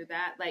this, if you're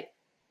that, like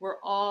we're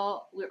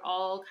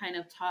all kind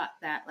of taught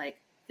that like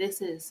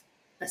this is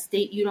a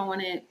state you don't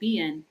want to be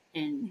in,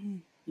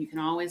 and you can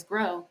always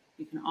grow,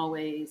 you can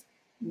always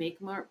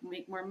make more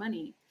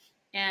money.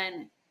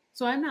 And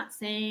so I'm not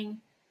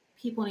saying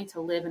people need to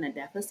live in a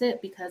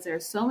deficit, because there are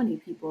so many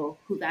people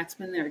who that's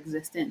been their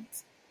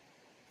existence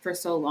for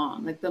so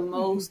long. Like the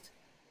most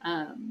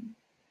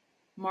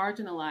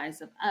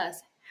marginalized of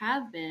us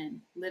have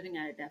been living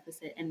at a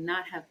deficit and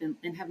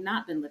have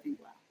not been living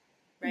well,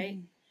 right?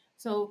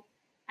 So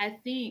I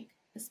think,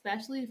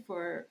 especially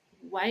for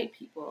white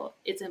people,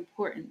 it's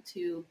important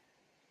to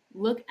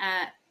look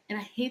at, and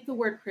I hate the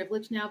word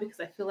privilege now because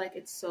I feel like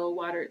it's so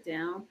watered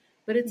down,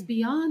 but it's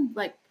beyond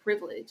like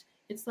privilege.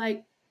 It's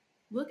like,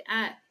 look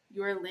at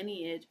your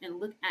lineage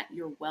and look at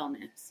your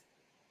wellness,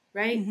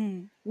 right?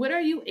 What are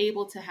you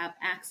able to have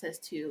access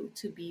to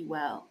be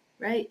well,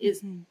 right?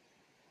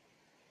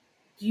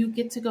 Do you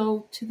get to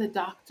go to the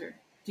doctor?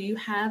 Do you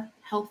have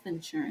health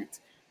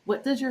insurance?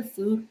 What does your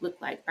food look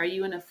like? Are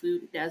you in a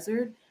food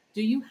desert?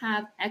 Do you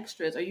have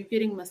extras? Are you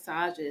getting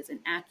massages and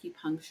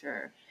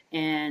acupuncture?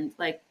 And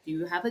like, do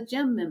you have a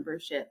gym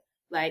membership?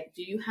 Like,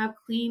 do you have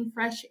clean,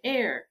 fresh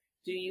air?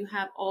 Do you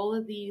have all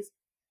of these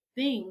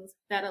things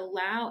that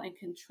allow and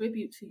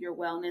contribute to your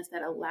wellness,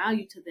 that allow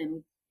you to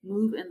then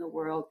move in the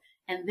world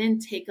and then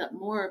take up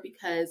more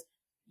because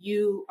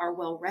you are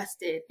well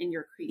rested and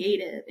you're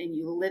creative and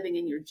you're living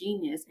in your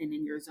genius and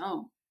in your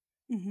zone,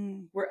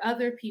 where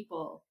other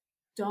people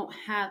don't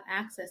have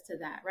access to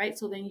that, right?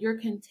 So then you're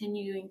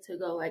continuing to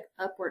go like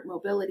upward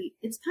mobility.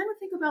 It's time to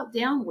think about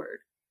downward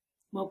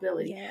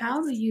mobility.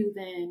 How do you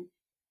then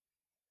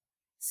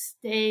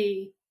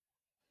stay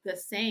the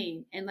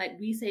same? And like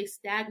we say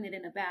stagnant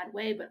in a bad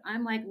way, but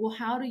I'm like, well,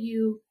 how do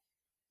you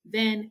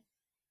then,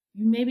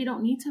 you maybe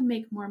don't need to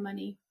make more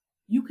money.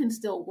 You can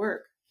still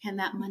work. Can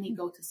that money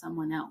go to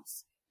someone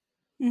else?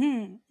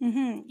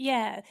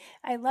 Yeah,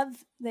 I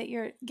love that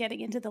you're getting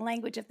into the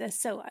language of this.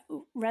 So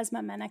Resma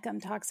Menachem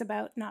talks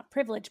about not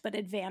privilege, but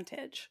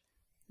advantage.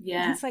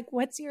 Yeah. And it's like,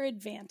 what's your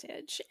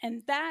advantage?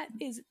 And that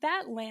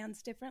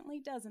lands differently,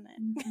 doesn't it?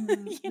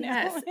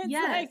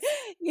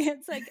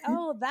 It's like,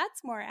 oh,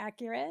 that's more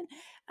accurate.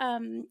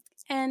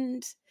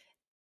 And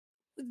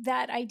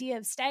that idea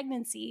of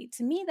stagnancy,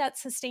 to me,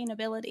 that's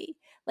sustainability.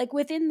 Like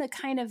within the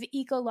kind of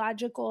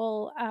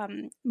ecological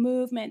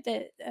movement,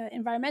 the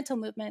environmental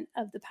movement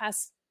of the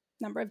past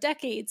number of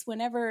decades,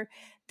 whenever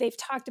they've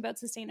talked about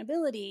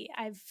sustainability,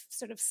 I've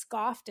sort of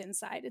scoffed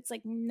inside. It's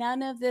like,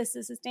 none of this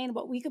is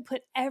sustainable. We could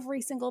put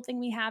every single thing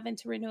we have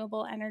into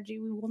renewable energy.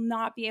 We will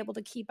not be able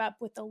to keep up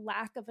with the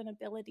lack of an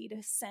ability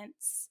to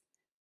sense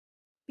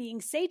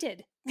being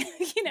sated,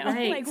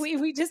 like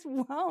we just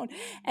won't.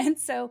 And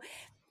so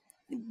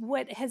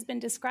what has been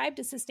described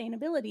as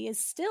sustainability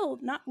is still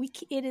not,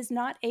 it is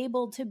not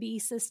able to be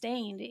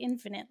sustained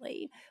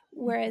infinitely.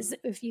 Whereas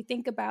if you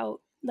think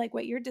about like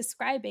what you're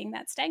describing,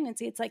 that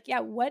stagnancy, it's like,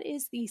 what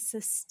is the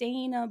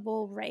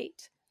sustainable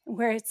rate?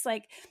 Where it's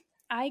like,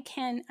 I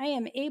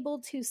am able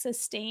to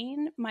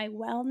sustain my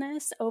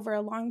wellness over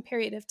a long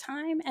period of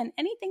time, and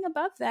anything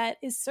above that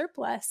is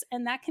surplus,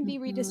 and that can be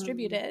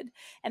redistributed.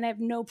 And I have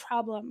no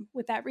problem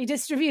with that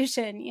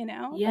redistribution,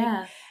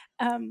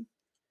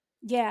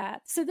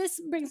 So this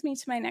brings me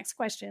to my next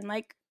question,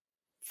 like,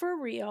 for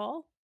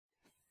real.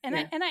 And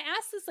I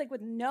asked this like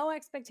with no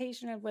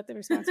expectation of what the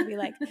response would be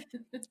like.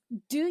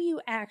 Do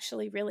you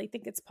actually really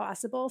think it's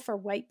possible for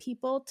white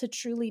people to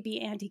truly be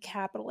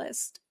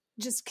anti-capitalist,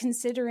 just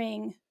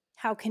considering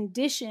how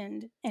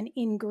conditioned and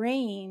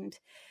ingrained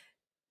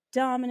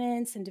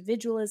dominance,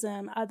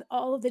 individualism,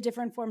 all of the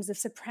different forms of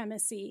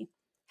supremacy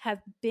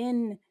have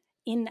been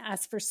in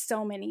us for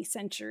so many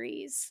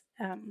centuries?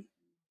 I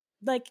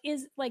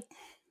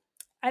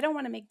don't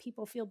want to make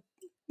people feel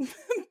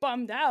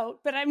bummed out,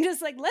 but I'm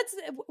just like,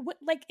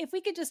 if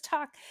we could just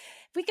talk,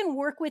 if we can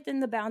work within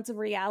the bounds of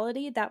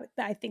reality, that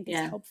I think is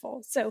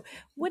helpful. So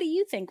what do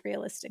you think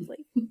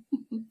realistically?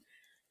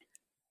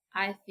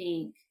 I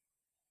think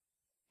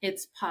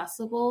it's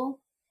possible,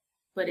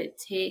 but it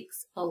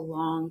takes a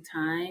long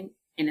time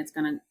and it's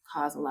going to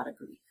cause a lot of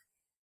grief.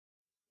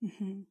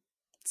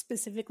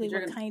 Specifically,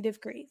 what kind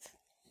of grief?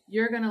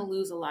 You're going to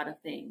lose a lot of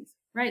things,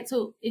 right?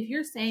 So if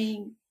you're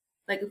saying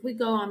Like if we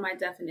go on my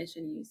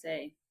definition, you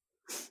say,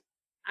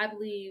 I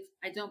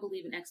don't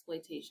believe in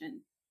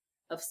exploitation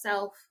of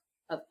self,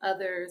 of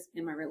others,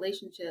 in my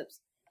relationships,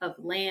 of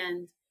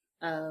land,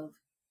 of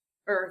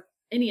earth,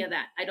 any of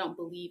that. I don't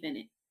believe in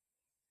it.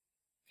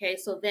 Okay,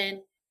 so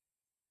then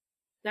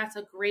that's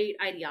a great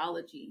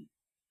ideology.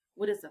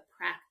 What is a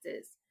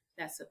practice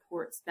that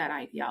supports that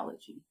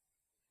ideology,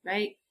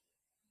 right?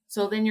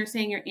 So then you're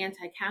saying you're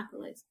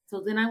anti-capitalist.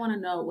 So then I want to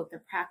know what the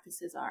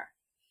practices are.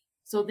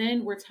 So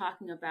then we're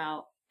talking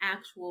about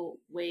actual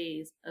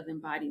ways of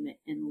embodiment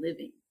and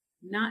living,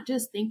 not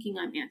just thinking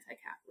I'm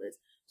anti-capitalist.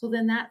 So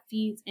then that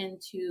feeds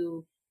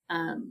into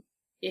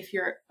if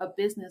you're a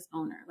business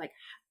owner, like,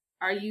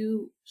 are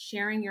you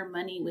sharing your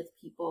money with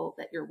people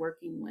that you're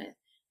working with?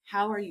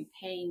 How are you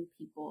paying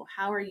people?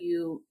 How are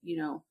you,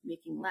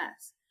 making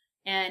less?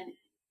 And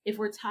if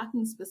we're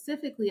talking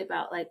specifically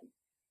about like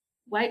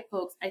white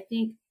folks, I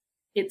think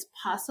it's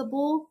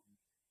possible,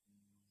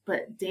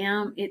 but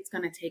damn, it's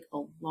going to take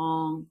a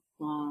long,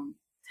 long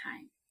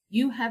time.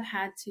 You have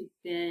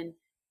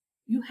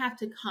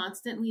to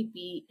constantly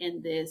be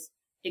in this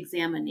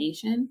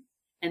examination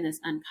and this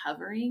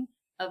uncovering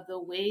of the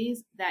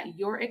ways that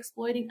you're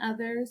exploiting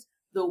others,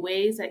 the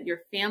ways that your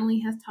family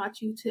has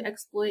taught you to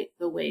exploit,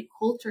 the way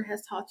culture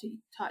has taught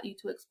you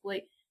to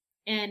exploit,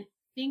 and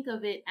think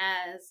of it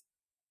as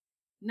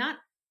not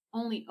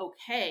only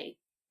okay,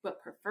 but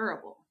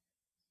preferable.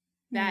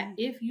 That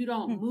if you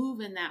don't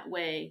move in that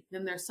way,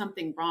 then there's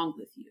something wrong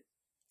with you.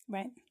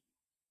 Right.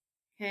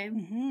 Okay.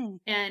 Mm-hmm.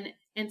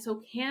 And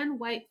so can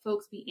white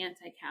folks be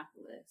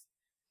anti-capitalist?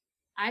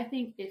 I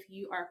think if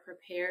you are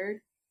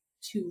prepared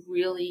to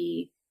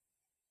really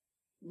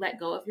let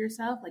go of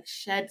yourself, like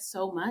shed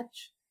so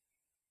much,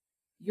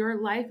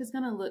 your life is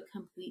going to look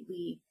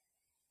completely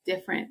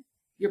different.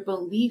 Your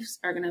beliefs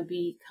are going to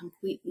be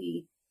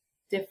completely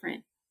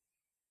different.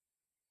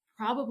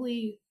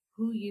 Probably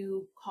who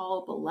you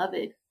call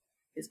beloved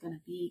is going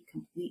to be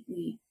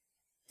completely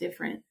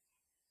different,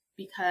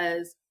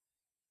 because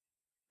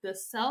the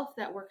self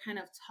that we're kind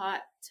of taught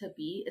to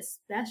be,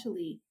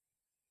 especially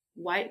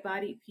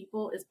white-bodied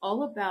people, is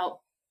all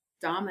about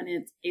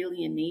dominance,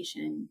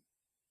 alienation,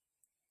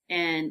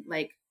 and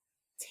like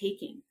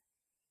taking.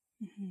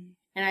 Mm-hmm.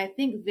 And I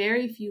think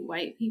very few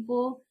white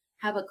people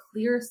have a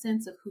clear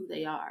sense of who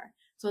they are.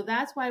 So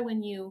that's why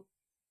when you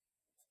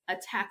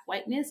attack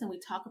whiteness and we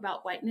talk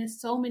about whiteness,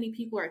 so many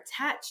people are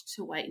attached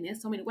to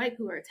whiteness, so many white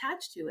people are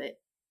attached to it,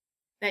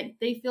 that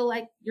they feel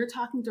like you're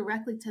talking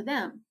directly to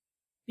them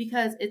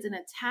because it's an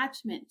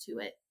attachment to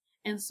it.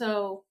 And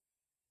so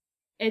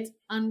it's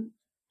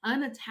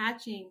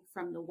unattaching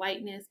from the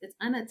whiteness, it's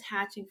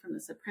unattaching from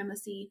the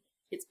supremacy,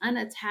 it's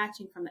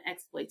unattaching from the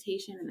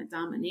exploitation and the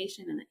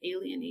domination and the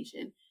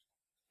alienation.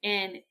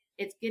 And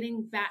it's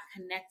getting back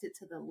connected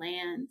to the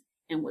land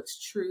and what's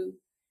true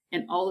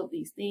and all of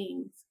these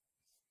things.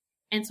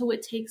 And so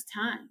it takes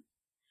time.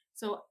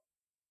 So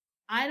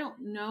I don't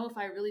know if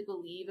I really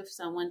believe if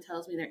someone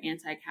tells me they're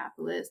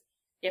anti-capitalist,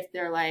 if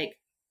they're like,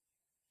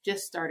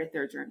 just started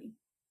their journey.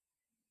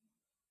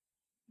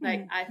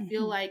 Like, I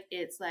feel like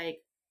it's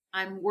like,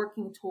 I'm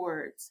working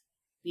towards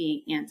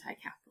being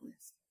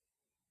anti-capitalist.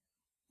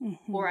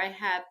 Mm-hmm. Or I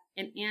have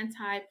an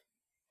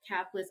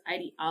anti-capitalist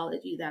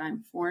ideology that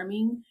I'm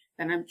forming,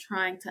 that I'm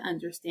trying to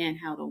understand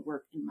how to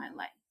work in my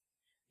life.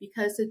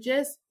 Because to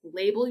just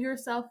label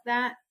yourself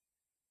that,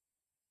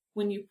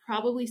 when you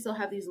probably still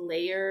have these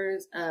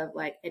layers of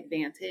like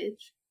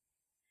advantage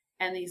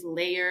and these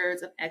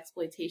layers of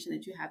exploitation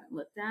that you haven't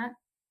looked at,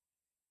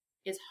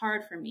 it's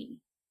hard for me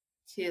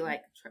to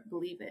like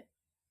believe it.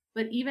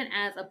 But even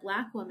as a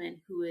Black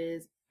woman who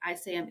is, I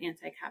say I'm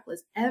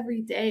anti-capitalist, every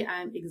day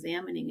I'm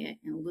examining it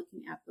and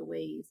looking at the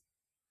ways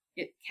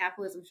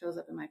capitalism shows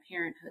up in my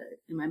parenthood,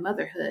 in my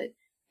motherhood,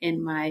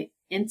 in my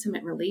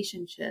intimate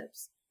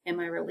relationships, in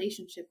my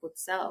relationship with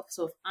self.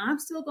 So if I'm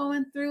still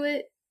going through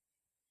it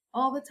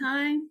all the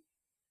time,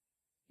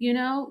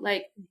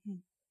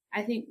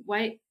 I think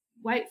white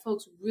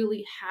folks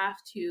really have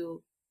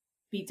to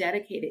be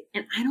dedicated.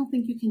 And I don't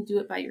think you can do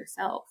it by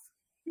yourself.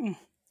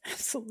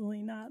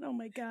 Absolutely not. Oh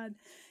my God.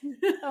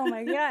 Oh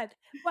my God.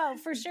 Well,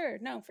 for sure.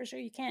 No, for sure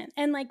you can.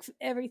 And like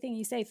everything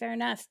you say, fair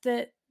enough.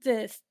 The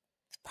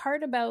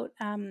part about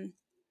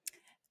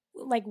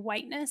like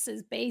whiteness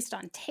is based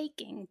on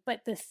taking,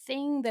 but the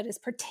thing that is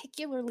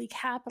particularly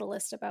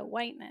capitalist about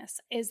whiteness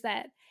is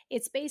that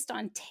it's based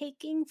on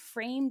taking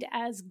framed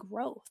as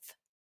growth.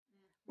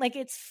 Like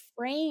it's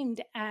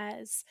framed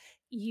as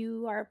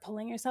you are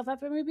pulling yourself up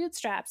from your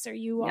bootstraps, or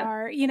you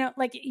are,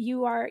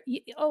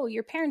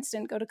 your parents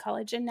didn't go to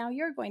college and now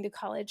you're going to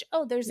college.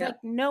 Oh, there's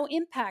like no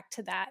impact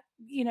to that,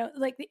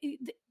 like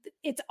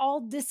it's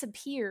all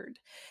disappeared.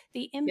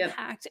 The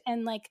impact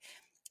and like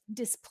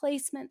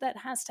displacement that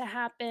has to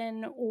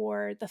happen,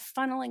 or the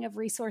funneling of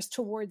resource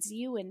towards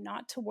you and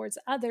not towards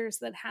others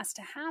that has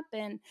to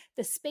happen,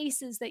 the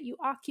spaces that you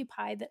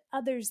occupy that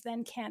others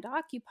then can't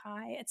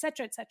occupy, et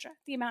cetera,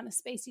 the amount of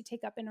space you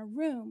take up in a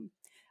room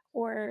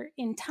or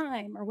in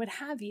time or what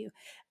have you,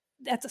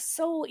 that's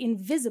so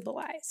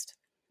invisibilized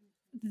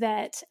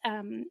that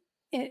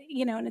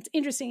and it's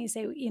interesting you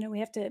say, we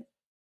have to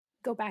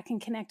go back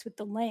and connect with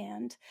the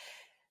land.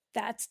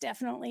 That's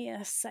definitely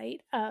a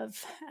site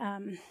of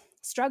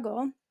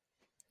struggle.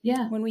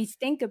 Yeah. When we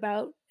think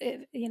about,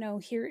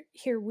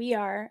 here we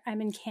are, I'm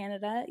in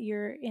Canada,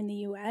 you're in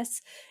the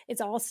US,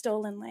 it's all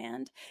stolen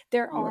land.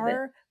 There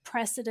are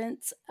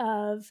precedents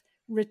of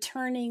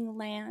returning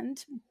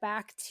land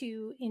back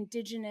to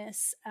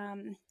Indigenous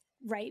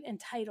right and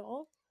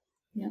title.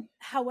 Yeah.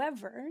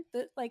 However,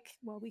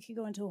 we could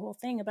go into a whole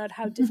thing about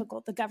how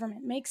difficult the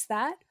government makes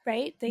that,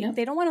 right?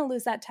 They don't want to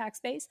lose that tax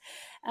base.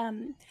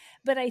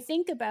 But I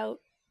think about,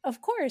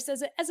 of course,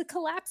 as a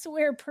collapse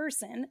aware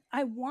person,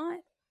 I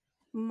want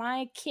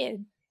my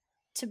kid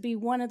to be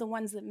one of the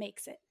ones that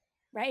makes it,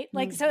 right?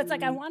 So it's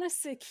like, I want a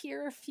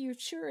secure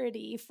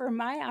futurity for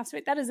my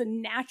offspring. That is a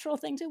natural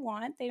thing to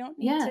want. They don't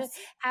need to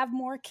have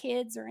more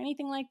kids or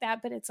anything like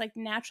that, but it's like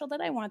natural that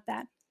I want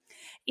that.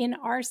 In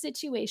our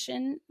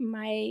situation,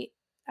 my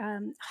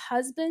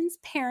husband's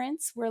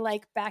parents were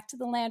like back to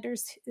the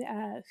landers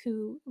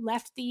who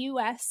left the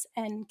US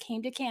and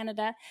came to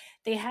Canada.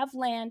 They have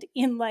land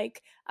in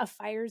like a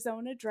fire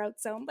zone, a drought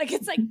zone. Like,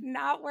 it's like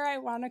not where I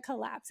want to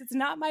collapse. It's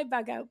not my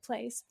bug out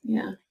place.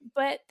 Yeah.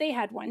 But they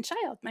had one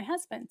child, my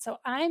husband. So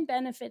I'm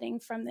benefiting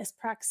from this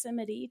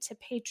proximity to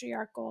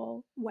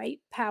patriarchal white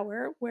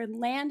power where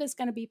land is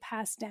going to be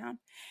passed down.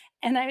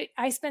 And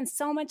I spend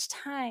so much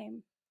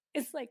time,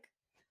 it's like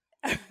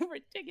a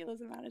ridiculous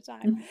amount of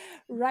time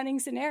running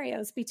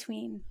scenarios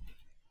between,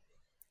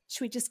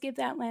 should we just give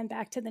that land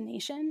back to the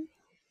nation?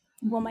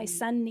 Will my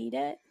son need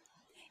it?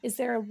 Is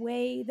there a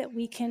way that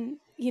we can,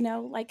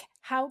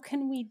 how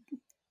can we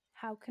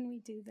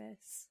do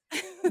this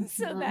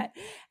so that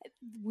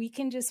we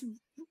can just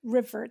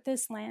revert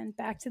this land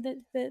back to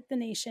the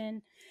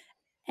nation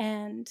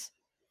and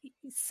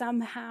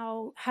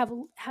somehow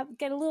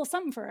get a little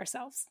something for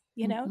ourselves,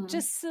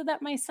 just so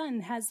that my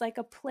son has like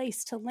a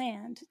place to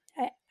land.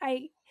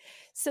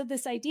 So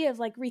this idea of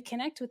like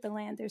reconnect with the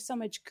land, there's so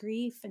much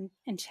grief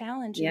and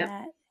challenge in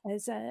that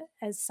as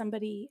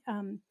somebody,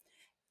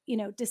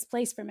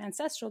 displaced from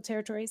ancestral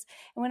territories.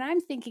 And when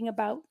I'm thinking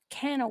about,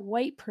 can a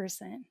white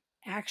person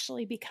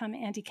actually become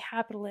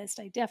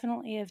anti-capitalist, I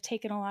definitely have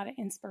taken a lot of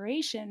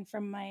inspiration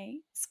from my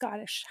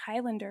Scottish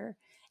Highlander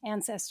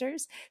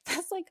ancestors.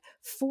 That's like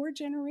 4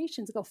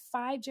 generations ago,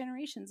 5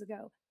 generations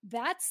ago.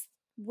 That's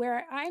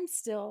where I'm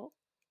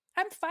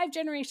 5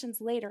 generations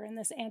later, and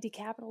this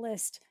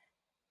anti-capitalist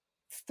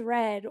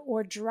thread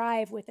or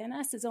drive within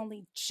us is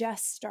only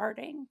just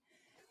starting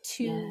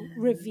to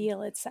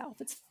reveal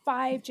itself. It's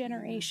 5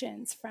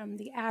 generations from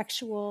the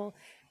actual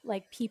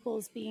like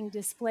peoples being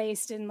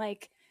displaced and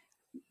like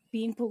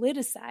being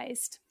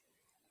politicized.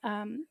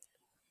 5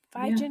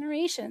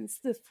 generations,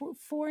 the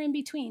 4 in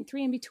between,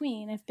 3 in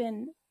between have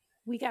been,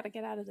 we got to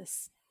get out of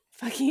this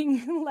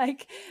fucking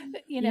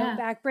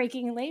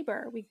backbreaking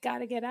labor. We got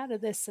to get out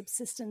of this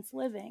subsistence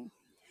living.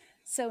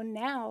 So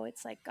now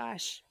it's like,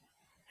 gosh,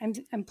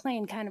 I'm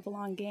playing kind of a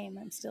long game.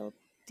 I'm still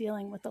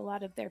dealing with a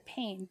lot of their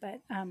pain, but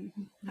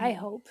I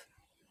hope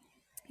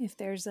if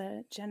there's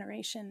a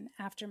generation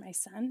after my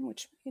son,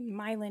 which in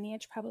my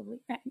lineage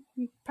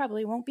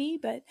probably won't be,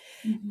 but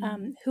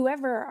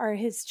whoever are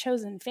his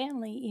chosen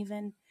family,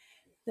 even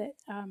that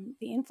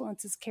the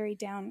influence is carried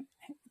down,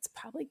 it's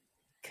probably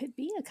could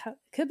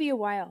be a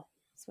while.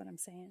 That's what I'm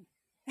saying.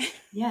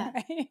 Yeah.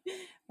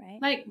 Right.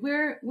 Like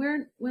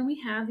when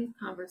we have these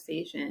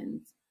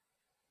conversations,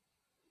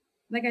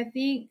 like, I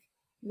think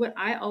what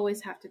I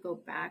always have to go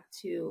back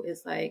to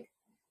is like,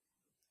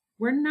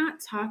 we're not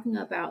talking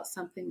about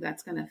something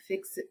that's going to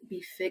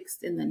be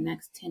fixed in the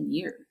next 10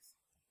 years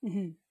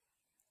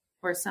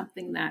or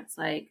something that's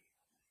like,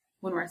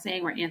 when we're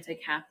saying we're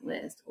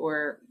anti-capitalist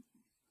or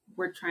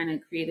we're trying to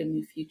create a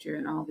new future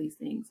and all these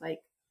things, like,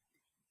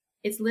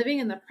 it's living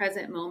in the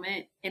present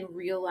moment and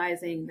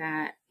realizing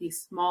that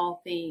these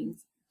small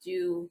things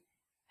do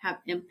have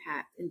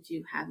impact and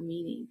do have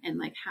meaning. And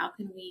like, how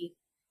can we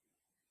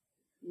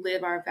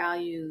live our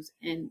values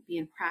and be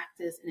in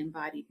practice and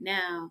embodied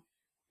now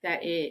that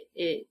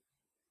it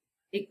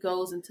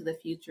goes into the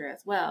future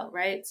as well,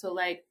 right? So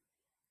like,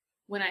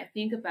 when I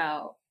think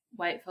about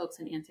white folks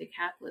and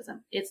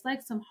anti-capitalism, it's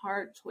like some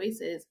hard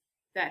choices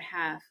that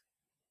have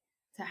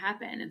to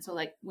happen. And so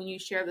like, when you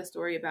share the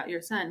story about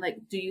your son, like,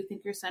 do you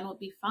think your son would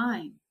be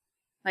fine?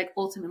 Like,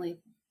 ultimately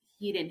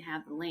he didn't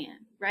have the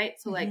land, right?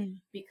 So like,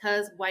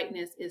 because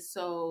whiteness is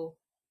so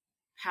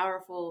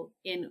powerful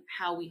in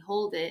how we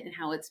hold it and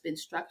how it's been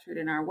structured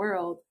in our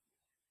world,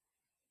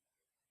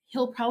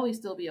 he'll probably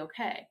still be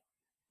okay,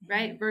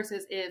 right?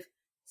 Versus if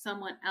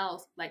someone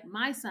else, like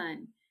my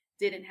son,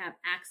 didn't have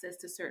access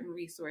to certain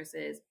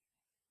resources,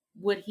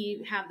 would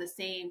he have the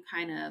same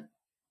kind of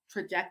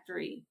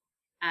trajectory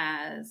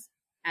as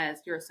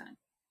your son?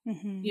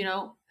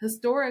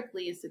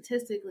 Historically and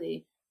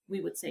statistically,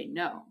 we would say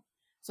no.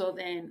 So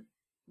then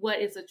what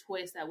is a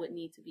choice that would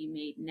need to be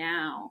made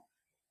now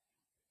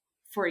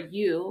for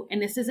you?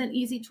 And this isn't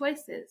easy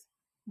choices,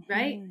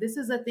 right? This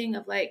is a thing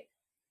of like,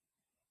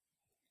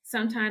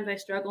 sometimes I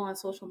struggle on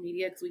social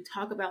media because we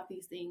talk about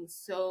these things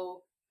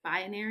so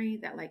binary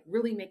that like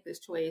really make this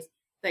choice,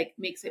 like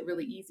makes it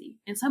really easy.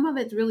 And some of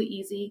it's really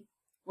easy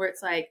where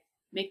it's like,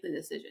 make the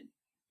decision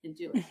and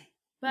do it.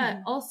 But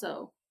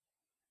also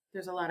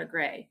there's a lot of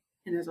gray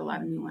and there's a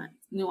lot of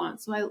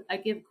nuance. So I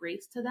give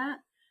grace to that.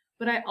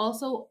 But I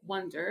also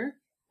wonder,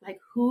 like,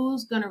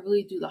 who's going to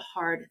really do the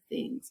hard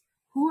things?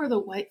 Who are the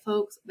white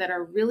folks that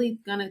are really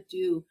going to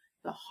do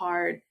the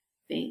hard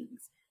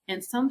things?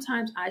 And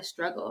sometimes I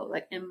struggle,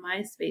 like in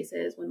my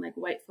spaces when like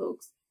white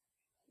folks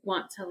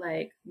want to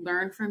like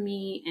learn from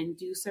me and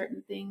do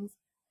certain things.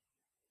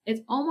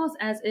 It's almost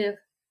as if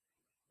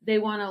they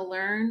want to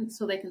learn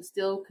so they can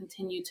still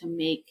continue to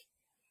make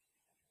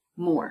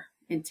more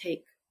and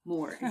take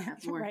more and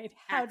have more right.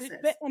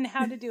 access.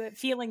 How to do it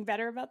feeling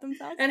better about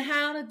themselves. And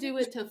how to do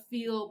it to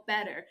feel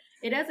better.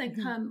 It doesn't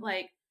come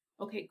like,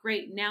 okay,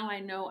 great. Now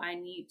I know I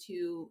need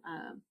to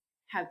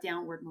have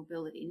downward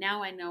mobility.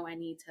 Now I know I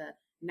need to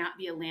not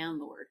be a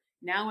landlord.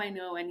 Now I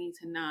know I need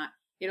to not.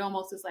 It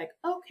almost is like,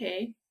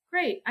 okay,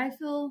 great. I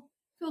feel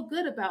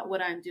good about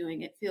what I'm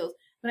doing. It feels,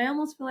 but I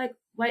almost feel like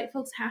white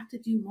folks have to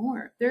do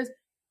more. There's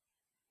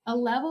a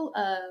level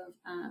of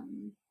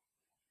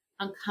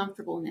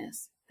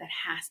uncomfortableness that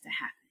has to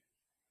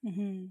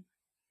happen.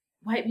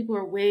 White people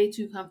are way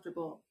too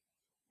comfortable.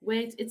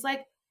 It's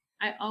like,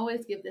 I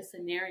always give this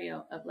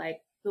scenario of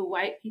like the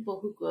white people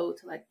who go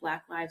to like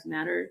Black Lives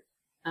Matter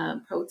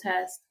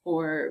protests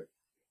or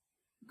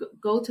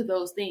go to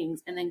those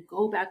things and then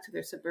go back to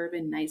their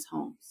suburban nice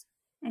homes.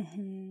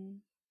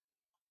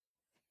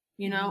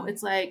 You know,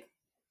 it's like,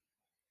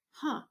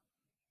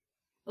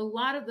 a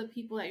lot of the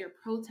people that you're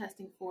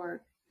protesting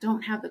for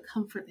don't have the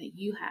comfort that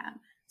you have.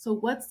 So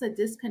what's the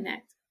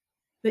disconnect?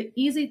 The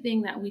easy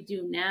thing that we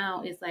do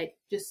now is like,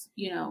 just,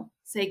 you know,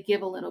 say,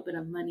 give a little bit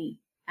of money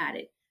at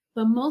it.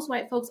 But most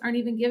white folks aren't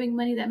even giving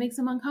money that makes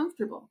them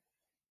uncomfortable.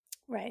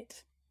 Right.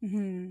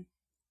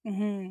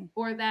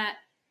 Or that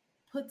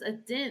puts a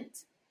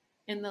dent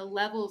in the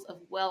levels of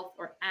wealth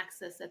or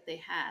access that they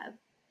have.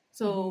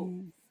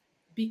 So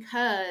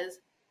because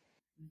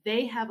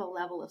they have a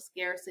level of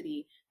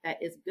scarcity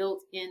that is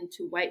built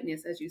into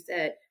whiteness, as you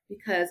said,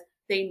 because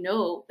they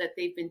know that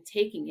they've been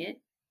taking it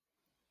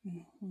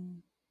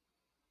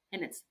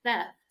and it's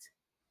theft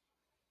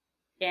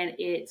and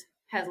it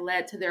has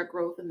led to their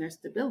growth and their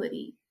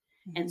stability.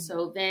 And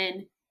so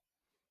then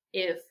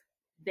if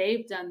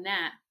they've done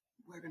that,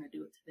 we're going to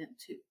do it to them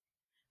too.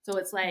 So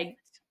it's like,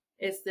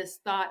 it's this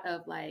thought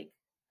of like,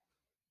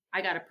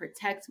 I got to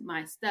protect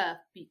my stuff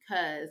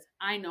because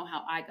I know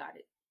how I got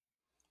it.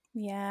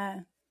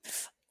 Yeah.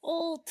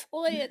 Oh,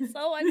 toy, it's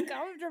so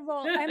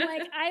uncomfortable. I'm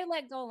like, I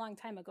let go a long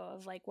time ago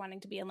of like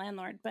wanting to be a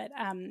landlord, but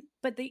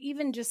the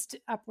even just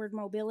upward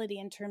mobility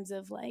in terms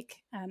of like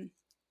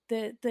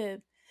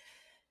the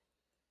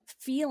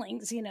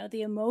feelings, you know,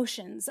 the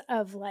emotions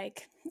of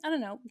like, I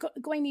don't know,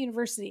 going to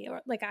university,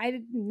 or like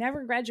I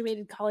never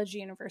graduated college or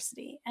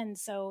university. And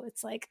so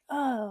it's like,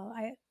 oh,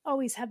 I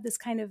always have this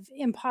kind of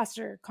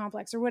imposter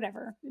complex or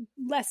whatever.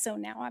 Less so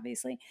now,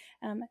 obviously.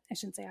 I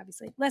shouldn't say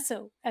obviously, less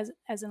so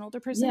as an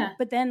older person.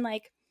 But then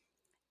like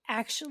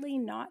actually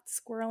not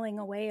squirreling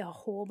away a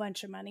whole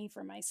bunch of money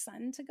for my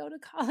son to go to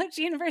college,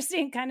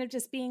 university, and kind of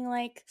just being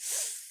like,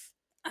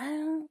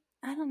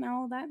 I don't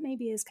know, that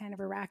maybe is kind of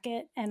a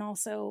racket. And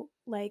also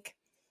like,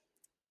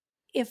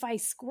 if I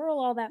squirrel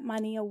all that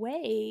money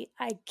away,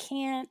 I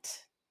can't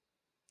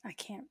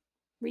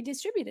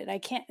redistribute it. I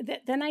can't,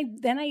 then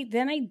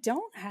I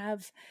don't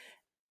have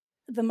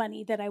the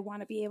money that I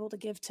want to be able to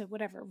give to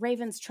whatever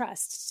Ravens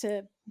Trust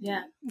to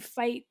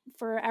fight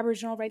for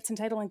Aboriginal rights and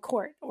title in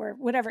court or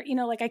whatever, you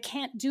know, like I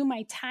can't do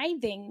my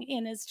tithing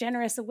in as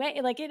generous a way.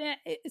 Like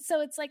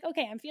so it's like,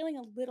 okay, I'm feeling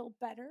a little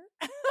better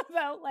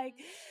about like,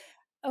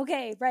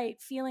 okay,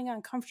 right, feeling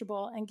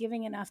uncomfortable and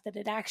giving enough that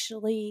it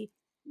actually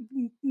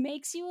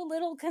makes you a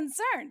little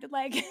concerned.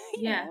 Like,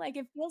 you know, like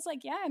it feels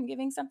like, I'm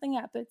giving something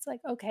up. It's like,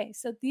 okay,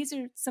 so these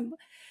are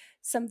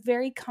some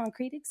very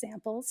concrete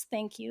examples.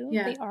 Thank you.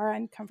 They are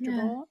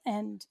uncomfortable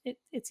and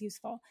it's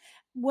useful.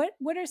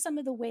 What are some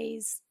of the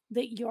ways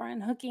that you're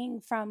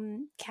unhooking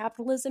from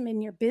capitalism in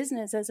your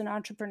business as an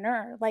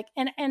entrepreneur? Like,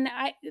 and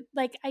I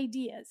like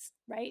ideas,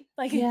 right?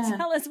 Like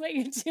tell us what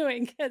you're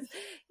doing. Cause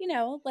you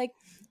know, like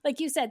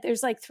you said,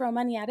 there's like throw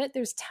money at it.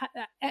 There's,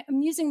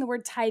 I'm using the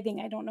word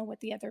tithing. I don't know what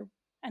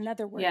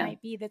another word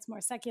might be that's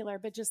more secular,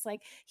 but just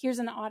like, here's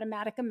an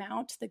automatic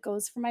amount that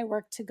goes for my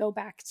work to go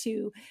back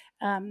to,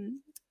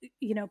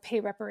 you know,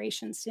 pay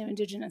reparations to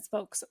Indigenous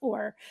folks,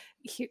 or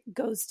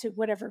goes to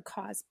whatever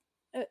cause.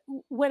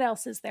 What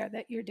else is there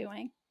that you're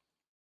doing?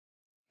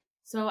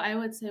 So I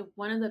would say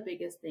one of the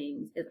biggest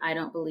things is I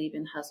don't believe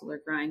in hustle or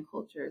grind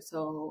culture.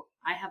 So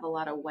I have a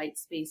lot of white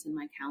space in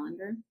my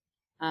calendar.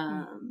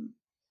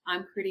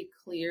 I'm pretty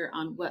clear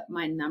on what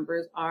my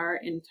numbers are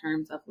in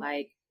terms of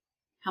like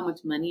how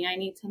much money I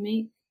need to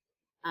make.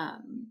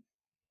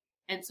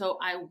 And so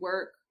I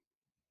work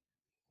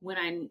when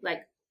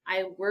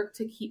I work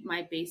to keep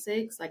my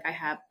basics. Like I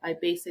have a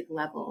basic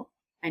level.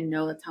 I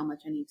know that's how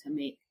much I need to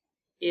make.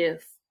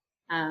 If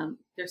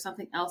there's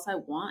something else I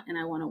want and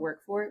I want to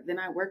work for it, then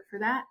I work for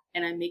that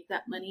and I make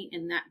that money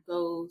and that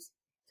goes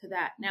to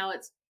that. Now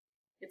it's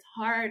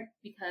hard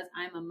because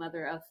I'm a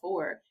mother of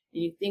 4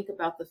 and you think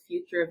about the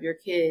future of your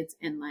kids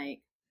and like,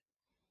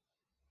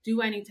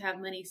 do I need to have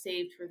money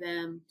saved for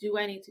them? Do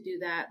I need to do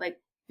that? Like,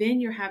 then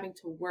you're having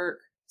to work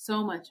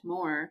so much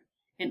more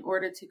in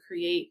order to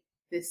create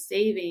this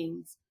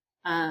savings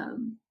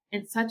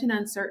in such an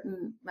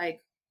uncertain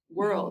like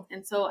world.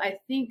 And so I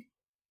think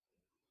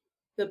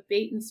the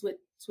bait and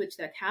switch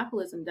that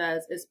capitalism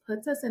does is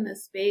puts us in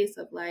this space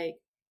of like,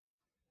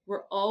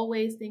 we're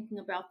always thinking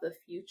about the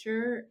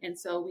future. And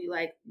so we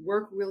like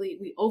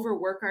we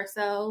overwork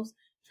ourselves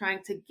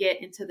trying to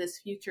get into this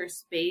future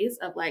space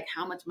of like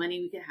how much money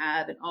we can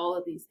have and all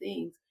of these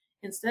things,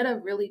 instead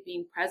of really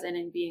being present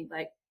and being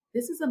like,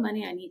 this is the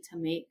money I need to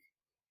make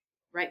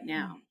right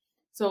now.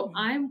 So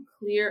I'm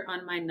clear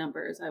on my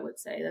numbers, I would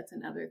say. That's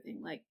another thing.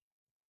 Like,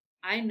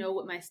 I know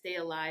what my stay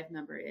alive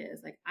number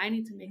is. Like, I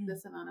need to make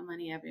this amount of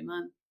money every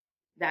month.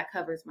 That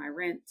covers my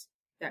rent.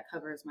 That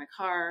covers my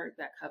car.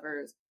 That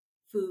covers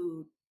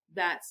food.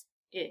 That's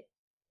it.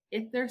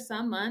 If there's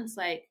some months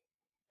like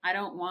I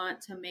don't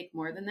want to make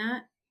more than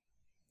that,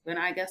 then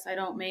I guess I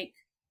don't make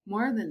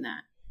more than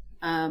that.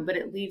 But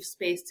it leaves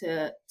space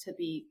to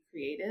be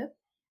creative.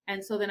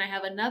 And so then I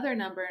have another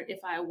number if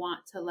I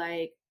want to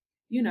like,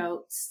 you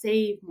know,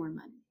 save more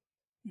money,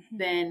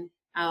 then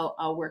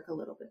I'll work a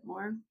little bit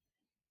more.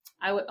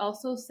 I would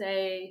also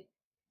say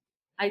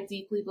I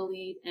deeply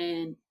believe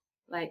in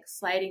like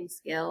sliding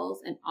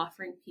scales and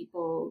offering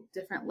people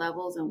different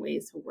levels and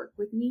ways to work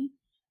with me.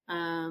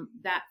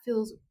 That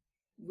feels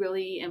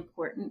really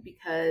important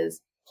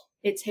because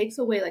it takes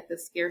away like the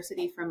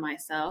scarcity from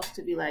myself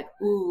to be like,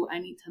 ooh, I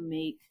need to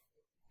make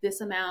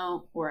this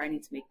amount or I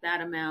need to make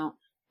that amount,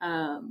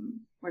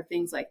 or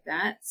things like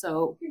that.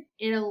 So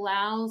it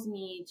allows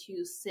me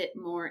to sit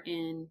more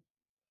in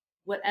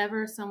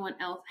whatever someone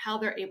else, how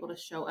they're able to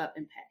show up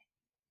and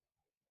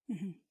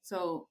pay.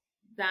 So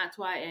that's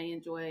why I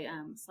enjoy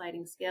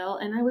sliding scale.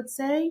 And I would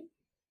say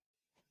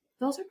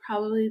those are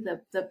probably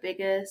the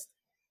biggest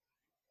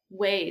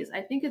ways.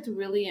 I think it's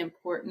really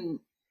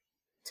important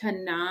to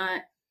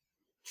not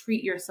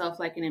treat yourself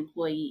like an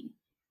employee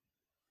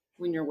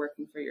when you're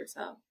working for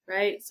yourself,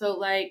 right?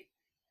 So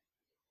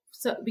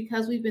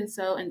because we've been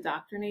so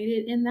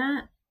indoctrinated in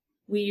that,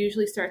 we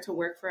usually start to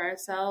work for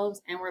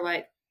ourselves and we're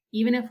like,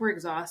 even if we're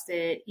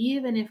exhausted,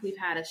 even if we've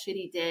had a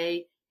shitty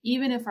day,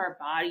 even if our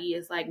body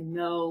is like,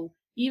 no,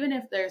 even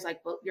if there's like,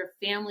 your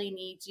family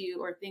needs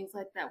you or things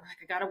like that, we're like,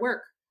 I gotta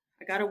work.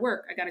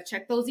 I gotta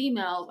check those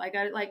emails.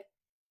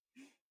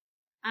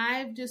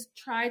 I've just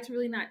tried to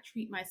really not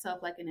treat myself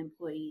like an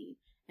employee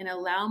and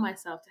allow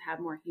myself to have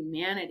more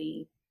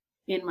humanity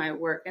in my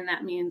work. And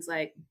that means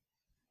like,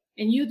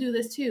 and you do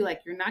this too,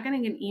 like you're not going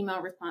to get an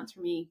email response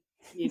from me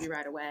maybe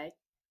right away,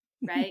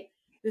 right?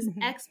 This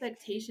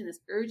expectation, this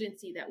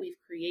urgency that we've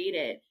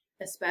created,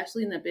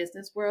 especially in the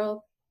business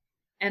world,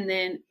 and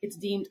then it's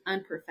deemed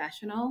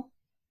unprofessional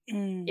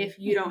if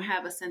you don't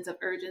have a sense of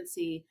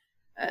urgency,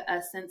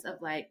 a sense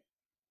of like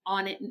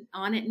on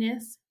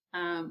itness.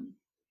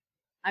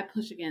 I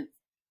push against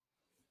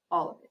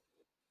all of it.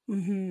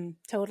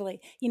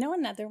 Totally. You know,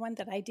 another one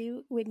that I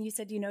do when you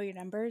said, you know, your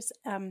numbers,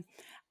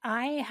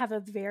 I have a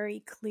very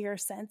clear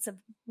sense of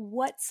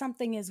what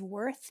something is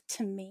worth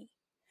to me.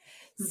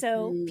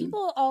 So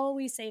people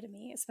always say to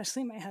me,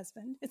 especially my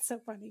husband, it's so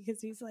funny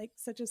because he's like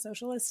such a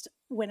socialist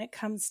when it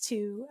comes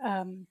to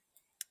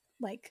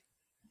like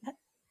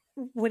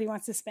what he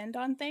wants to spend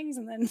on things,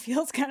 and then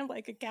feels kind of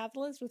like a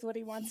capitalist with what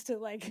he wants to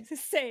like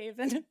save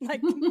and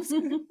like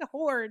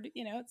hoard,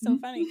 you know, it's so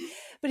funny.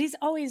 But he's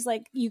always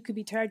like, you could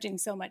be charging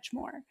so much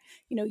more,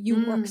 you know,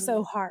 you work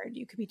so hard,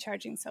 you could be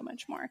charging so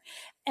much more.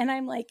 And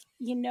I'm like,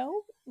 you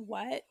know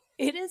what?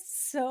 It is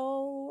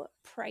so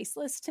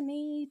priceless to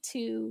me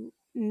to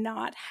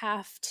not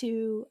have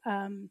to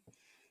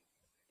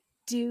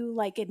do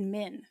like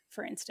admin,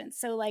 for instance.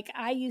 So like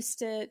I used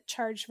to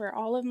charge for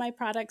all of my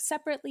products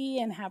separately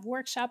and have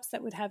workshops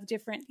that would have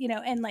different, you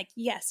know, and like,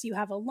 yes, you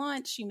have a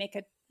launch, you make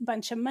a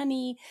bunch of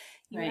money,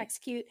 you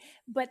execute,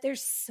 but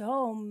there's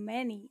so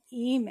many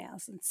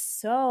emails and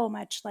so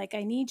much like,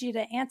 I need you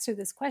to answer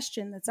this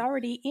question that's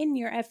already in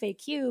your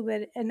FAQ,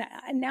 but and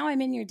now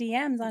I'm in your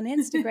DMs on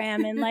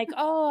Instagram and like,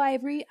 oh,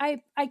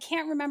 I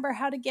can't remember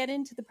how to get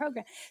into the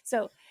program.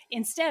 So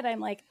instead I'm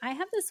like, I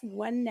have this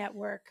one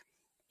network.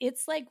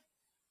 It's like,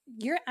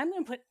 I'm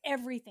going to put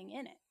everything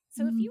in it.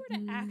 So if you were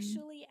to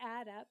actually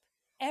add up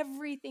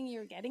everything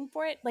you're getting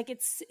for it, like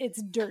it's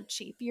dirt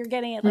cheap. You're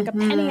getting it like a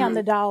penny on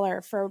the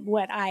dollar for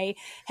what I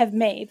have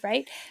made,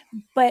 right?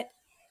 But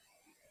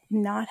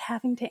not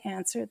having to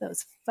answer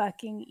those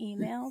fucking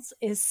emails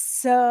is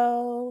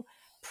so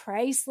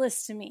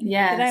priceless to me.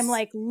 Yes. That I'm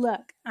like,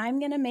 look, I'm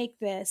going to make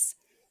this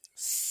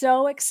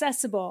so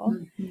accessible.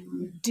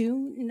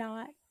 Do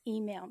not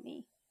email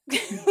me.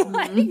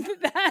 Like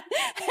that,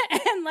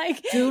 and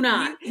like do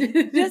not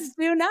just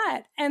do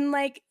not, and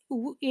like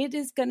it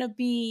is gonna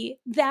be,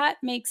 that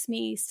makes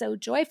me so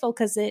joyful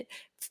because it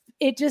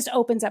it just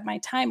opens up my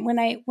time. When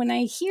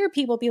I hear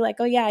people be like,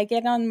 oh yeah, I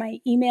get on my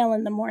email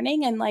in the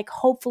morning and like,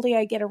 hopefully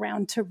I get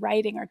around to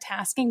writing or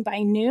tasking by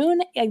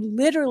noon,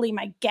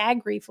 my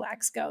gag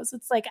reflex goes.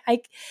 It's like,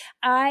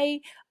 I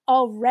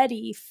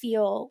already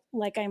feel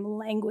like I'm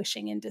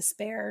languishing in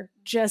despair.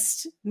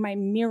 Just my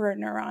mirror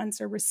neurons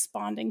are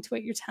responding to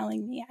what you're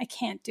telling me. I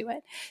can't do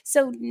it.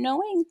 So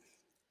knowing,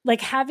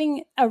 like,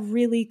 having a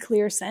really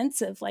clear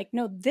sense of like,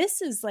 no,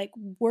 this is like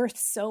worth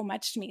so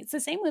much to me. It's the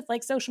same with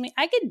like social media.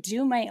 I could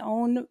do my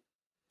own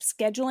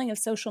scheduling of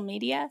social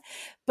media,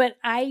 but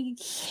I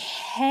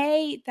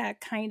hate that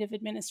kind of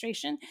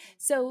administration.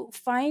 So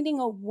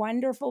finding a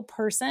wonderful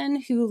person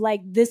who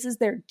like, this is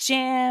their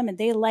jam and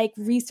they like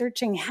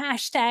researching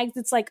hashtags.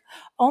 It's like,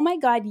 oh my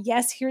God,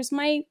 yes, here's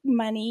my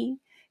money.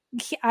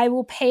 I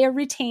will pay a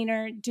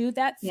retainer, do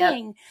that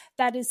thing.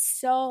 That is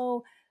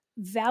so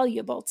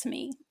valuable to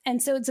me.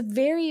 And so it's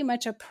very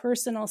much a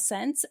personal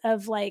sense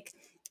of like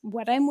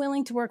what I'm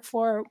willing to work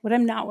for, what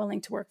I'm not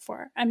willing to work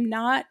for. I'm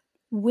not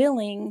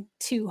willing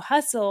to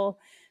hustle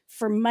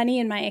for money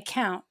in my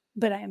account,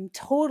 but I'm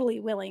totally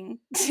willing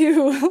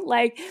to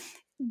like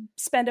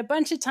spend a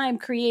bunch of time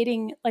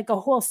creating like a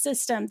whole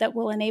system that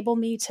will enable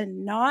me to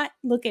not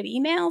look at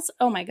emails.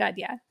 Oh my God.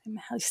 Yeah. I'm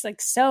just like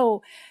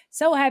so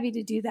happy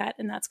to do that.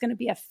 And that's going to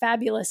be a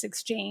fabulous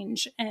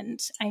exchange. And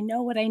I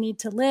know what I need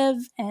to live,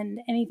 and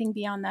anything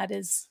beyond that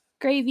is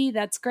gravy.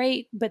 That's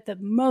great. But the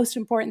most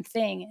important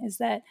thing is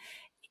that,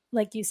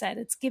 like you said,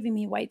 it's giving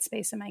me white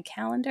space in my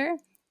calendar,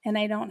 and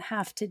I don't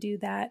have to do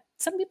that.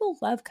 Some people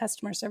love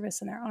customer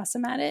service and they're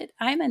awesome at it.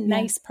 I'm a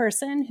nice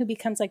person who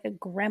becomes like a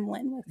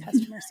gremlin with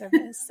customer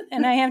service.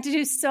 And I have to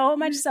do so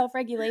much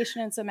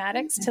self-regulation and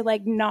somatics to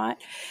like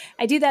not,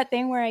 I do that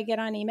thing where I get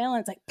on email and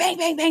it's like bang,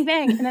 bang, bang,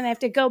 bang. And then I have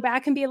to go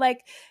back and be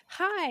like,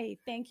 hi,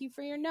 thank you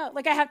for your note.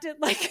 Like I have to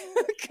like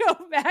go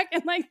back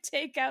and like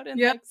take out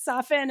and like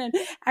soften and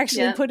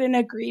actually put in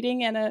a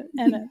greeting and a,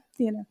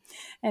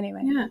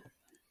 anyway.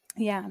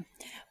 Yeah.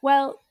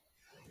 Well,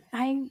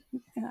 oh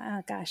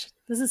gosh,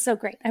 this is so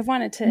great. I've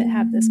wanted to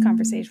have this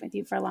conversation with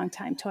you for a long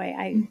time, Toy.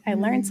 I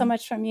learned so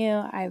much from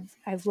you.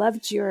 I've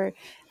loved your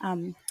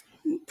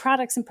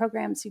products and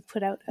programs you've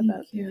put out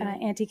about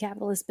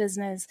anti-capitalist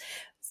business.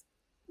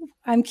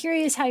 I'm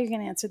curious how you're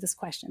going to answer this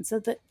question. So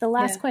the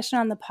last question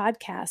on the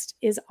podcast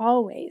is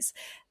always,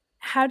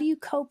 how do you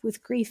cope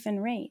with grief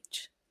and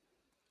rage?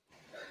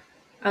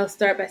 I'll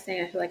start by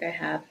saying I feel like I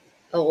have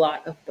a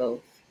lot of both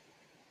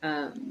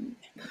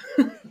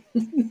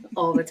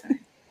all the time.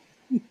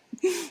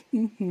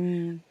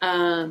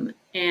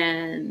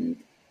 And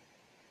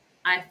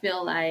I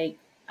feel like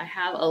I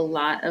have a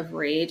lot of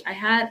rage. I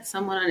had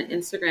someone on an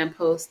Instagram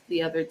post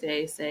the other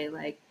day say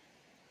like,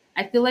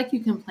 I feel like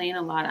you complain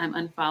a lot. I'm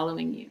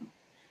unfollowing you.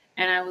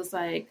 And I was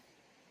like,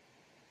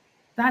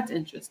 that's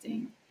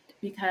interesting,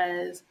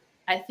 because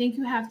I think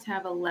you have to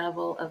have a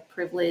level of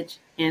privilege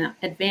and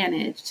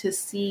advantage to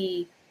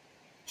see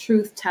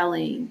truth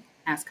telling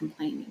as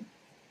complaining.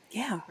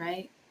 Yeah.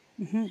 Right.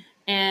 Mm-hmm.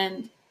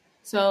 And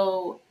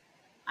so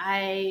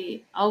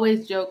I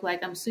always joke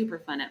like I'm super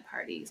fun at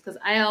parties because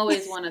I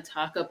always want to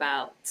talk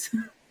about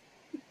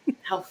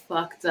how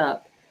fucked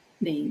up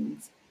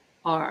things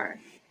are.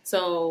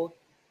 So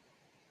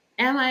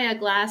am I a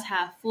glass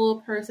half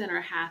full person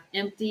or half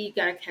empty? You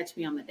got to catch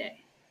me on the day.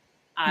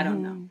 I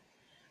don't know.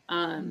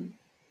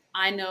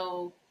 I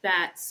know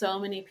that so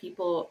many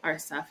people are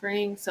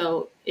suffering.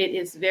 So it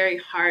is very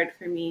hard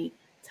for me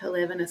to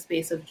live in a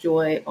space of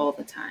joy all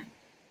the time.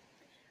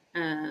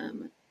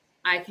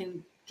 I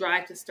can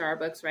drive to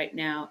Starbucks right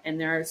now, and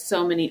there are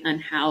so many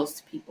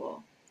unhoused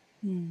people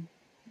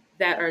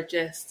that are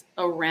just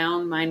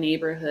around my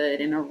neighborhood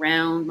and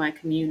around my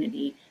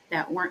community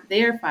that weren't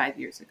there 5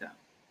 years ago.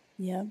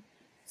 Yeah.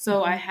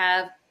 So I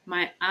have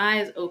my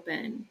eyes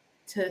open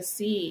to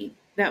see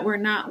that we're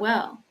not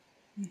well,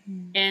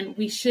 and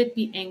we should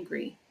be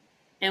angry,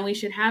 and we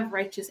should have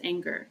righteous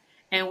anger,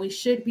 and we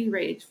should be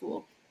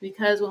rageful,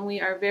 because when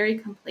we are very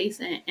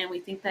complacent and we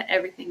think that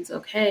everything's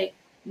okay,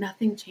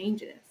 nothing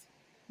changes.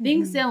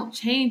 Things don't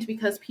change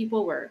because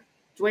people were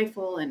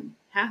joyful and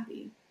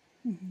happy.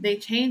 They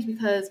change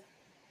because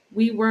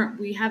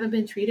we haven't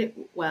been treated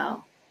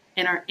well,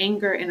 and our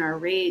anger and our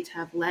rage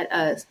have led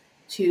us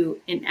to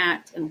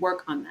enact and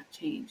work on that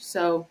change.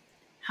 So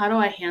how do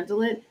I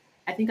handle it?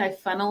 I think I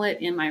funnel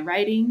it in my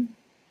writing.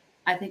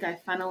 I think I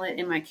funnel it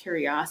in my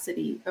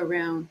curiosity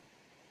around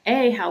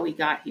how we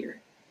got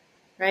here,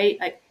 right?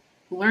 Like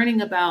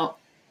learning about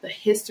the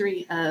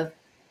history of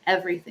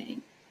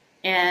everything,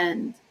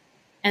 and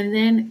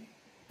then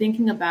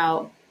thinking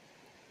about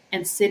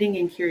and sitting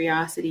in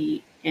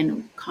curiosity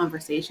and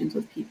conversations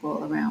with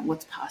people around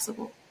what's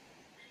possible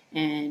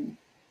and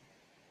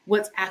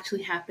what's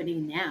actually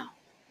happening now,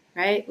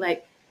 right?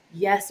 Like,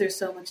 yes, there's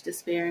so much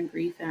despair and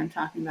grief that I'm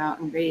talking about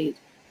and rage,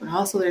 but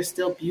also there's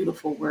still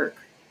beautiful work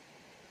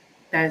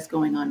that is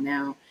going on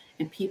now.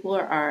 And people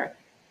are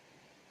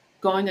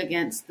going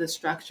against the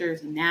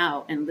structures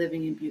now and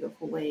living in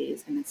beautiful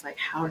ways. And it's like,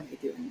 how are they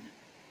doing that?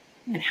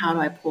 And how do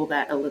I pull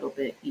that a little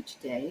bit each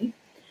day?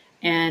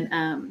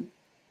 And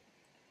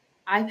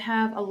I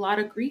have a lot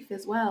of grief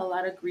as well, a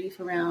lot of grief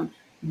around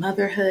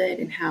motherhood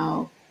and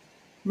how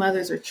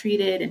mothers are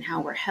treated and how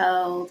we're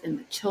held and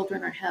the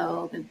children are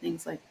held and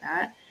things like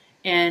that.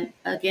 And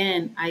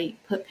again, I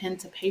put pen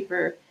to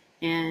paper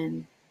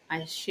and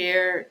I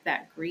share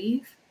that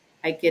grief.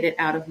 I get it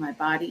out of my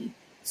body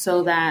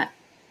so that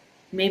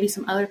maybe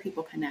some other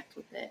people connect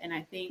with it. And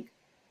I think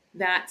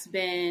that's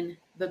been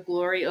the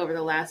glory over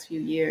the last few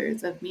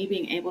years of me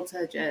being able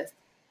to just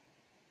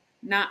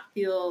not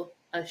feel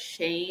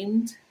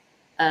ashamed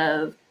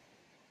of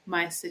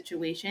my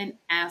situation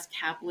as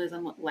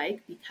capitalism would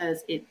like,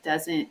 because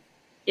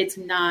it's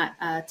not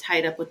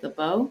tied up with a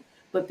bow,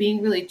 but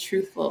being really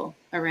truthful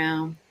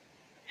around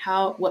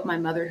what my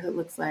motherhood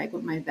looks like,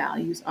 what my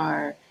values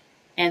are,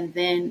 and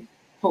then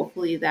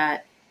hopefully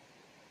that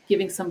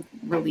giving some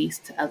release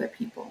to other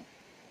people.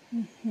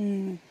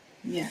 Mm-hmm.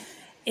 Yeah.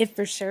 It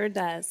for sure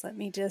does. Let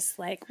me just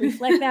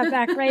reflect that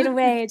back right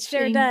away. It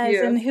sure does.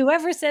 You. And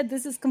whoever said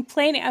this is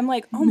complaining, I'm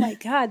like, oh my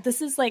God,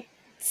 this is like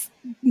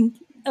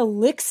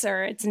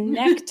elixir. It's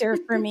nectar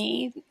for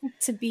me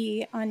to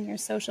be on your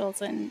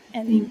socials, and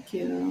Thank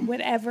you.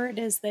 Whatever it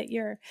is that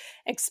you're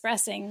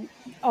expressing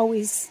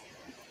always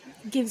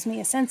gives me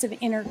a sense of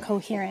inner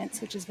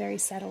coherence, which is very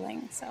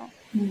settling. So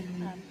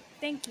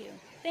thank you.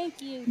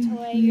 Thank you,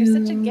 Toy. You're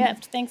such a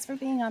gift. Thanks for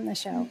being on the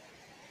show.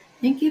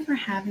 Thank you for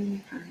having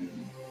me,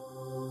 Carmen.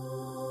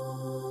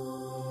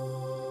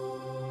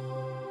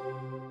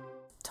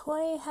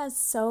 Toy has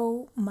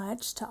so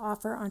much to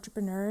offer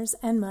entrepreneurs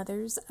and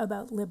mothers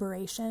about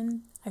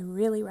liberation. I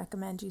really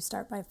recommend you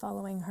start by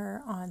following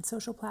her on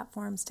social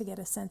platforms to get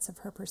a sense of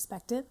her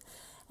perspective,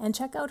 and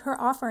check out her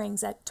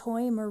offerings at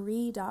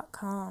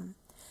toymarie.com.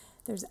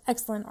 There's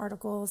excellent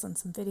articles and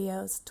some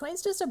videos. Toy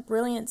is just a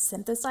brilliant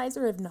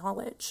synthesizer of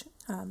knowledge.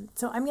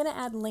 So I'm going to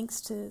add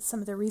links to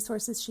some of the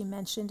resources she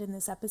mentioned in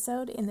this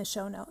episode in the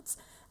show notes.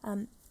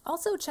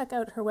 Also, check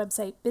out her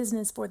website,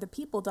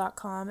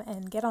 businessforthepeople.com,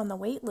 and get on the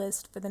wait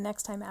list for the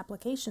next time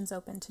applications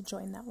open to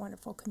join that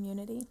wonderful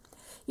community.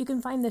 You can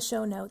find the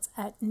show notes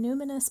at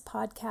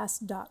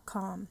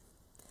numinouspodcast.com.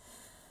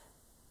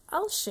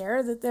 I'll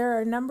share that there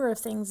are a number of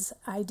things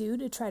I do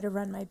to try to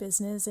run my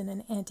business in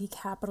an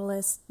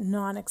anti-capitalist,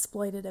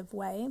 non-exploitative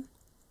way.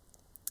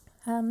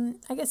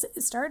 I guess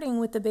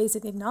starting with the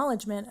basic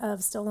acknowledgement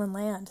of stolen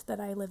land that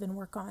I live and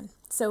work on.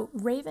 So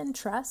Raven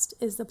Trust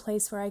is the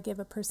place where I give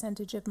a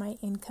percentage of my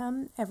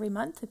income every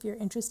month if you're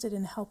interested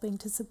in helping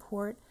to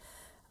support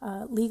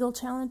legal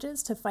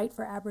challenges to fight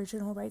for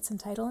Aboriginal rights and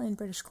title in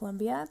British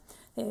Columbia.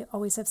 They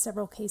always have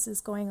several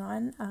cases going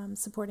on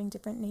supporting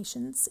different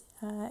nations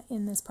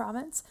in this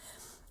province.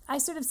 I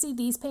sort of see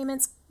these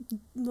payments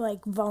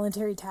like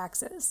voluntary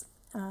taxes.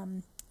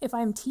 If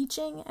I'm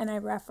teaching and I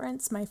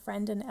reference my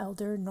friend and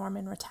elder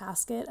Norman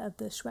Ratasket of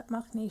the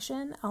Secwepemc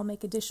Nation, I'll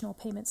make additional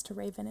payments to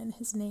Raven in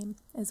his name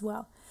as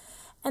well.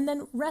 And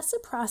then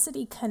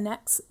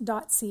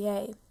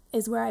reciprocityconnects.ca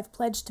is where I've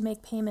pledged to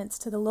make payments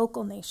to the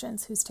local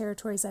nations whose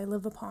territories I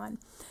live upon.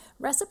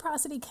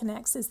 Reciprocity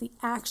Connects is the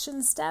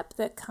action step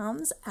that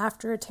comes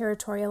after a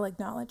territorial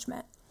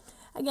acknowledgement.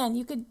 Again,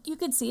 you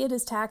could see it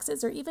as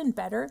taxes, or even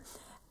better,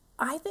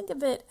 I think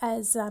of it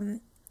as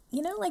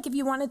like if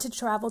you wanted to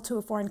travel to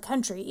a foreign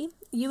country,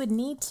 you would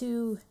need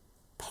to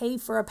pay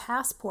for a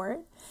passport.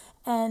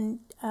 And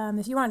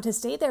if you wanted to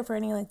stay there for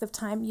any length of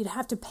time, you'd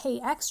have to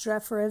pay extra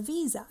for a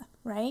visa,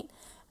 right?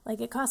 Like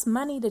it costs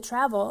money to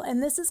travel.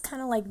 And this is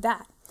kind of like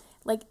that.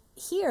 Like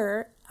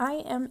here,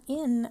 I am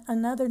in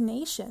another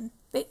nation.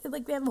 They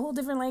have a whole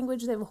different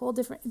language. They have a whole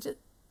different...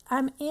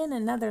 I'm in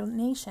another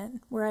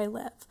nation where I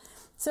live.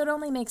 So it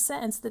only makes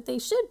sense that they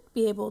should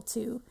be able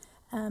to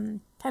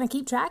kind of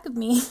keep track of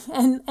me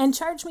and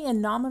charge me a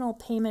nominal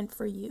payment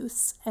for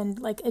use and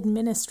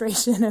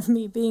administration of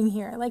me being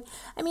here.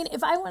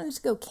 If I wanted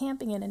to go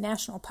camping in a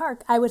national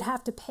park, I would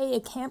have to pay a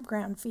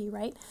campground fee,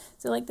 right?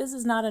 So this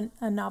is not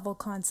a novel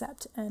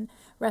concept, and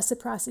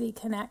Reciprocity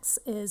Connects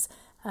is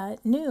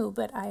new,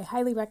 but I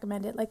highly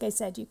recommend it. Like I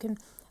said, you can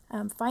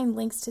find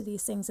links to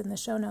these things in the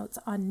show notes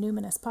on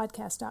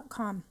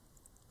numinouspodcast.com.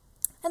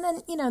 And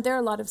then, there are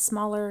a lot of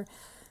smaller,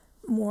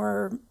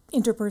 more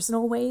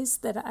interpersonal ways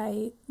that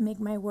I make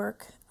my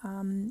work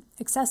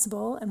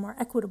accessible and more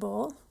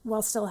equitable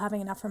while still having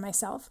enough for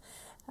myself.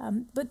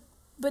 But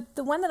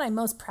the one that I'm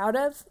most proud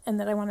of and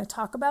that I want to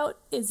talk about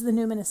is the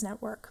Numinous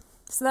Network.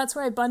 So that's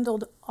where I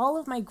bundled all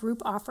of my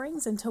group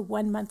offerings into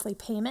one monthly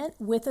payment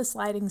with a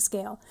sliding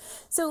scale.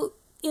 So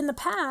in the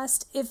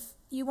past, if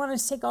you wanted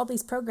to take all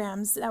these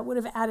programs, that would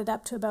have added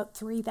up to about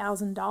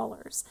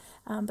 $3,000.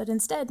 But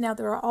instead, now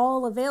they're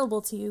all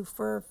available to you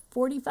for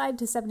 $45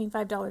 to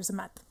 $75 a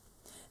month.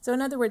 So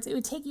in other words, it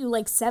would take you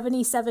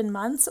 77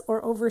 months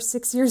or over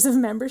 6 years of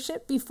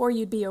membership before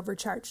you'd be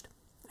overcharged.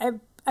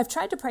 I've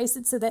tried to price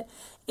it so that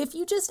if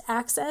you just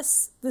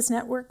access this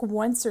network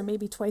once or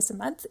maybe twice a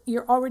month,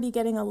 you're already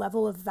getting a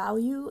level of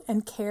value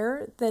and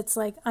care that's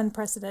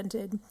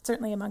unprecedented,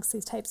 certainly amongst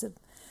these types of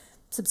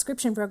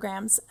subscription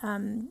programs.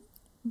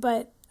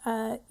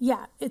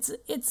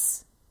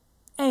 It's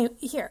anyway,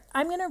 here,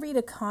 I'm going to read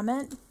a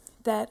comment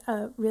that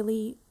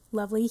really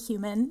lovely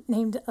human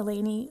named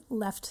Eleni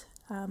left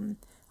on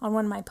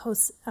one of my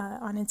posts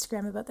on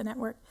Instagram about the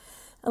network.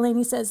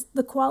 Eleni says,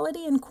 the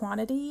quality and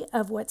quantity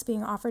of what's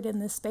being offered in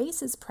this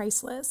space is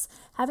priceless.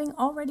 Having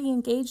already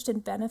engaged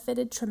and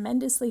benefited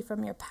tremendously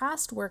from your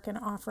past work and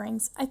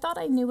offerings, I thought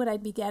I knew what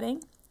I'd be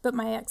getting, but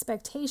my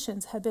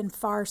expectations have been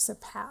far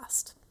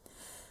surpassed.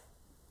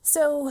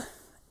 So,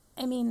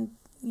 I mean,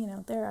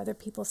 there are other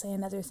people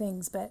saying other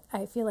things, but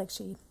I feel like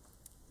she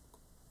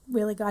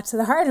really got to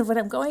the heart of what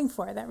I'm going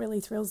for. That really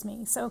thrills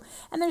me. So,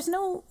 and there's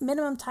no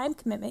minimum time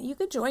commitment. You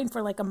could join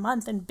for like a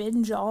month and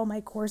binge all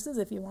my courses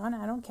if you want.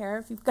 I don't care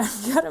if you've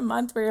got a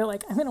month where you're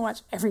like, I'm going to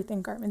watch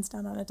everything Carmen's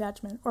done on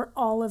attachment or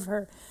all of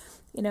her,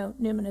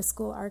 Numinous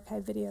School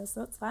archive videos.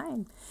 That's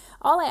fine.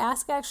 All I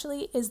ask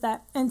actually is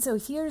that, and so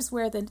here's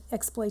where the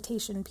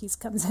exploitation piece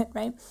comes in,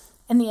 right?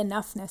 And the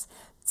enoughness.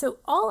 So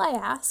all I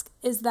ask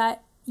is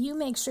that you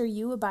make sure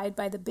you abide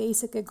by the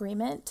basic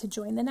agreement to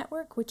join the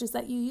network, which is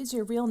that you use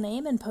your real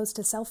name and post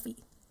a selfie.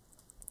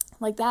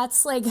 Like,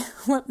 that's like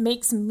what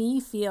makes me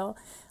feel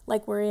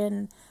like we're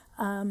in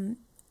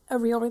a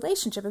real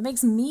relationship. It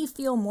makes me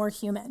feel more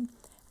human.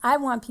 I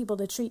want people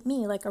to treat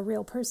me like a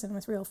real person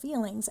with real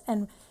feelings.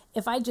 And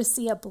if I just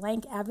see a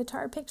blank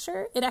avatar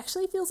picture, it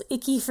actually feels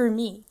icky for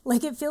me.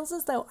 Like, it feels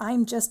as though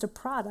I'm just a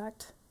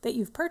product that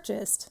you've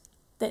purchased.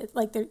 That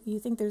like you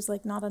think there's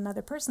like not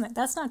another person.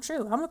 That's not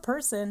true. I'm a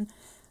person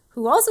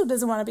who also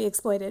doesn't want to be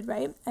exploited,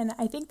 right? And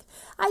I think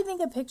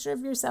a picture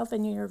of yourself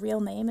and your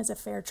real name is a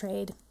fair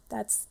trade.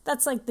 That's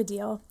like the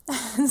deal.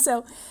 And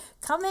so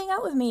come hang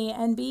out with me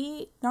and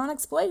be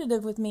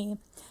non-exploitative with me.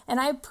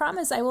 And I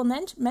promise I will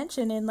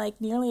mention in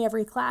like nearly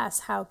every class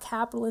how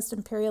capitalist,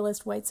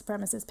 imperialist, white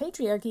supremacist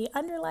patriarchy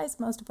underlies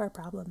most of our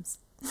problems.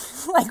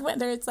 Like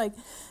whether it's like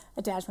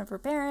attachment for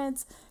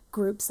parents,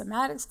 group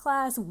somatics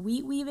class,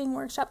 wheat weaving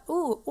workshop,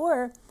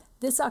 or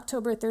this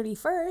October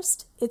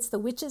 31st, it's the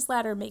Witch's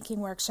Ladder making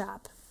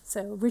workshop.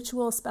 So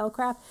ritual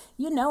spellcraft,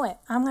 you know it.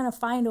 I'm going to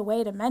find a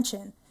way to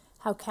mention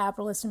how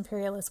capitalist,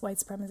 imperialist, white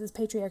supremacist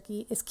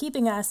patriarchy is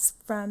keeping us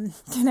from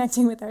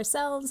connecting with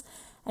ourselves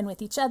and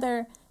with each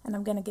other, and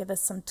I'm going to give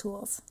us some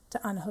tools to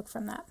unhook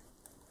from that.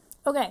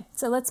 Okay,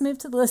 so let's move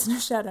to the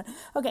listener shout-out.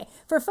 Okay,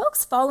 for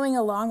folks following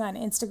along on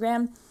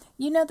Instagram,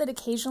 you know that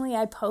occasionally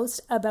I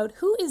post about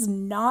who is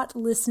not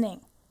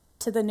listening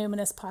to the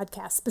Numinous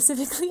podcast,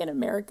 specifically in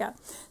America.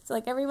 So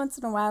like every once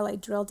in a while I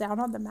drill down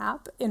on the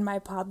map in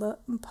my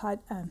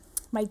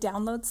my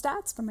download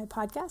stats for my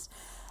podcast.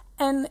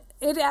 And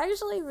it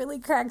actually really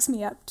cracks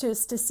me up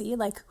just to see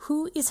like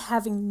who is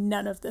having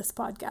none of this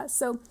podcast.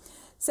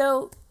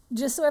 So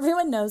just so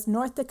everyone knows,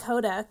 North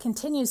Dakota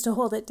continues to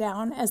hold it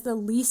down as the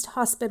least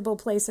hospitable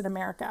place in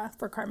America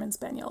for Carmen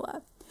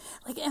Spaniola.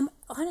 Like, am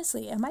I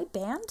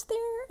banned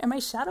there? Am I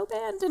shadow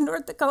banned in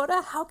North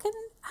Dakota? How can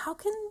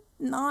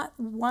not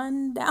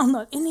one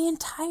download in the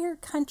entire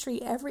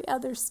country, every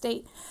other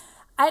state?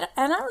 I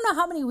don't know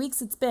how many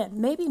weeks it's been,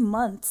 maybe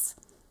months.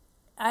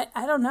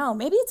 I don't know.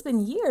 Maybe it's been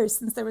years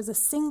since there was a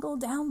single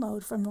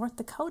download from North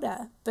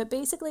Dakota. But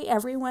basically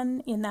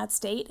everyone in that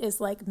state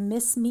is like,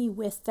 miss me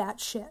with that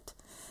shit.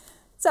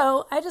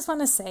 So I just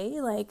want to say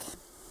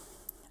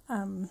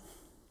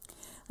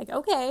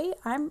okay,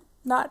 I'm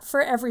not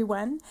for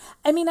everyone.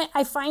 I mean,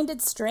 I find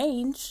it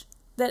strange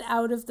that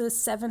out of the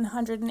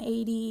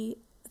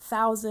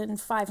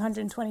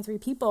 780,523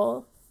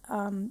 people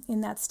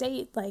in that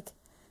state, like,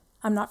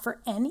 I'm not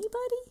for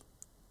anybody?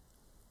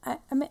 I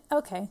mean,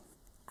 okay.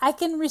 I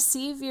can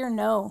receive your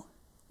no,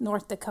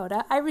 North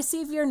Dakota. I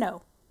receive your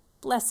no.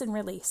 Bless and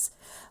release.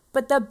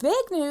 But the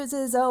big news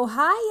is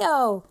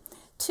Ohio.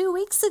 2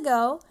 weeks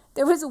ago,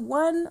 there was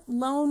one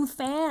lone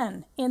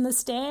fan in the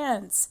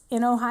stands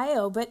in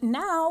Ohio, but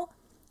now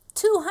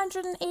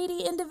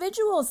 280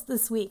 individuals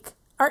this week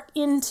are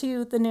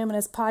into the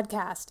Numinous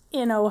podcast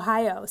in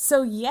Ohio.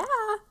 So yeah,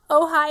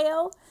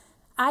 Ohio,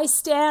 I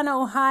stan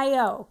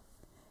Ohio.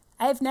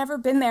 I've never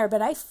been there,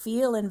 but I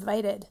feel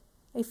invited.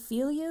 I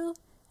feel you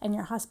and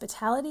your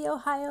hospitality,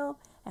 Ohio,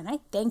 and I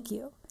thank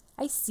you.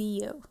 I see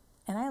you,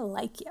 and I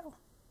like you.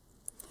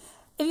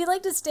 If you'd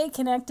like to stay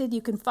connected,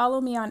 you can follow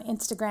me on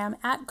Instagram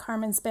at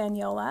Carmen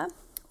Spaniola,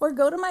 or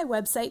go to my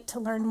website to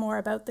learn more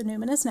about the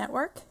Numinous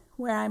Network,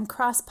 where I'm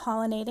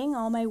cross-pollinating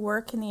all my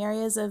work in the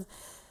areas of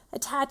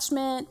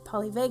attachment,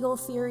 polyvagal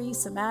theory,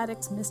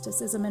 somatics,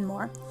 mysticism, and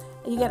more.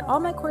 You get all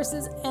my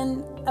courses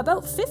and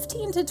about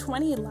 15 to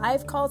 20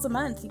 live calls a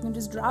month you can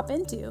just drop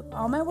into.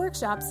 All my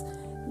workshops.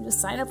 You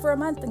just sign up for a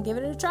month and give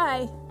it a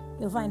try.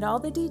 You'll find all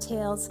the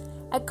details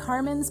at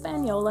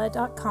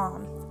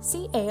carmenspaniola.com.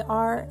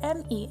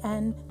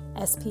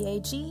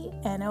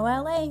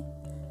 CarmenSpagnola.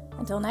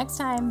 Until next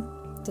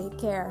time, take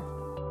care.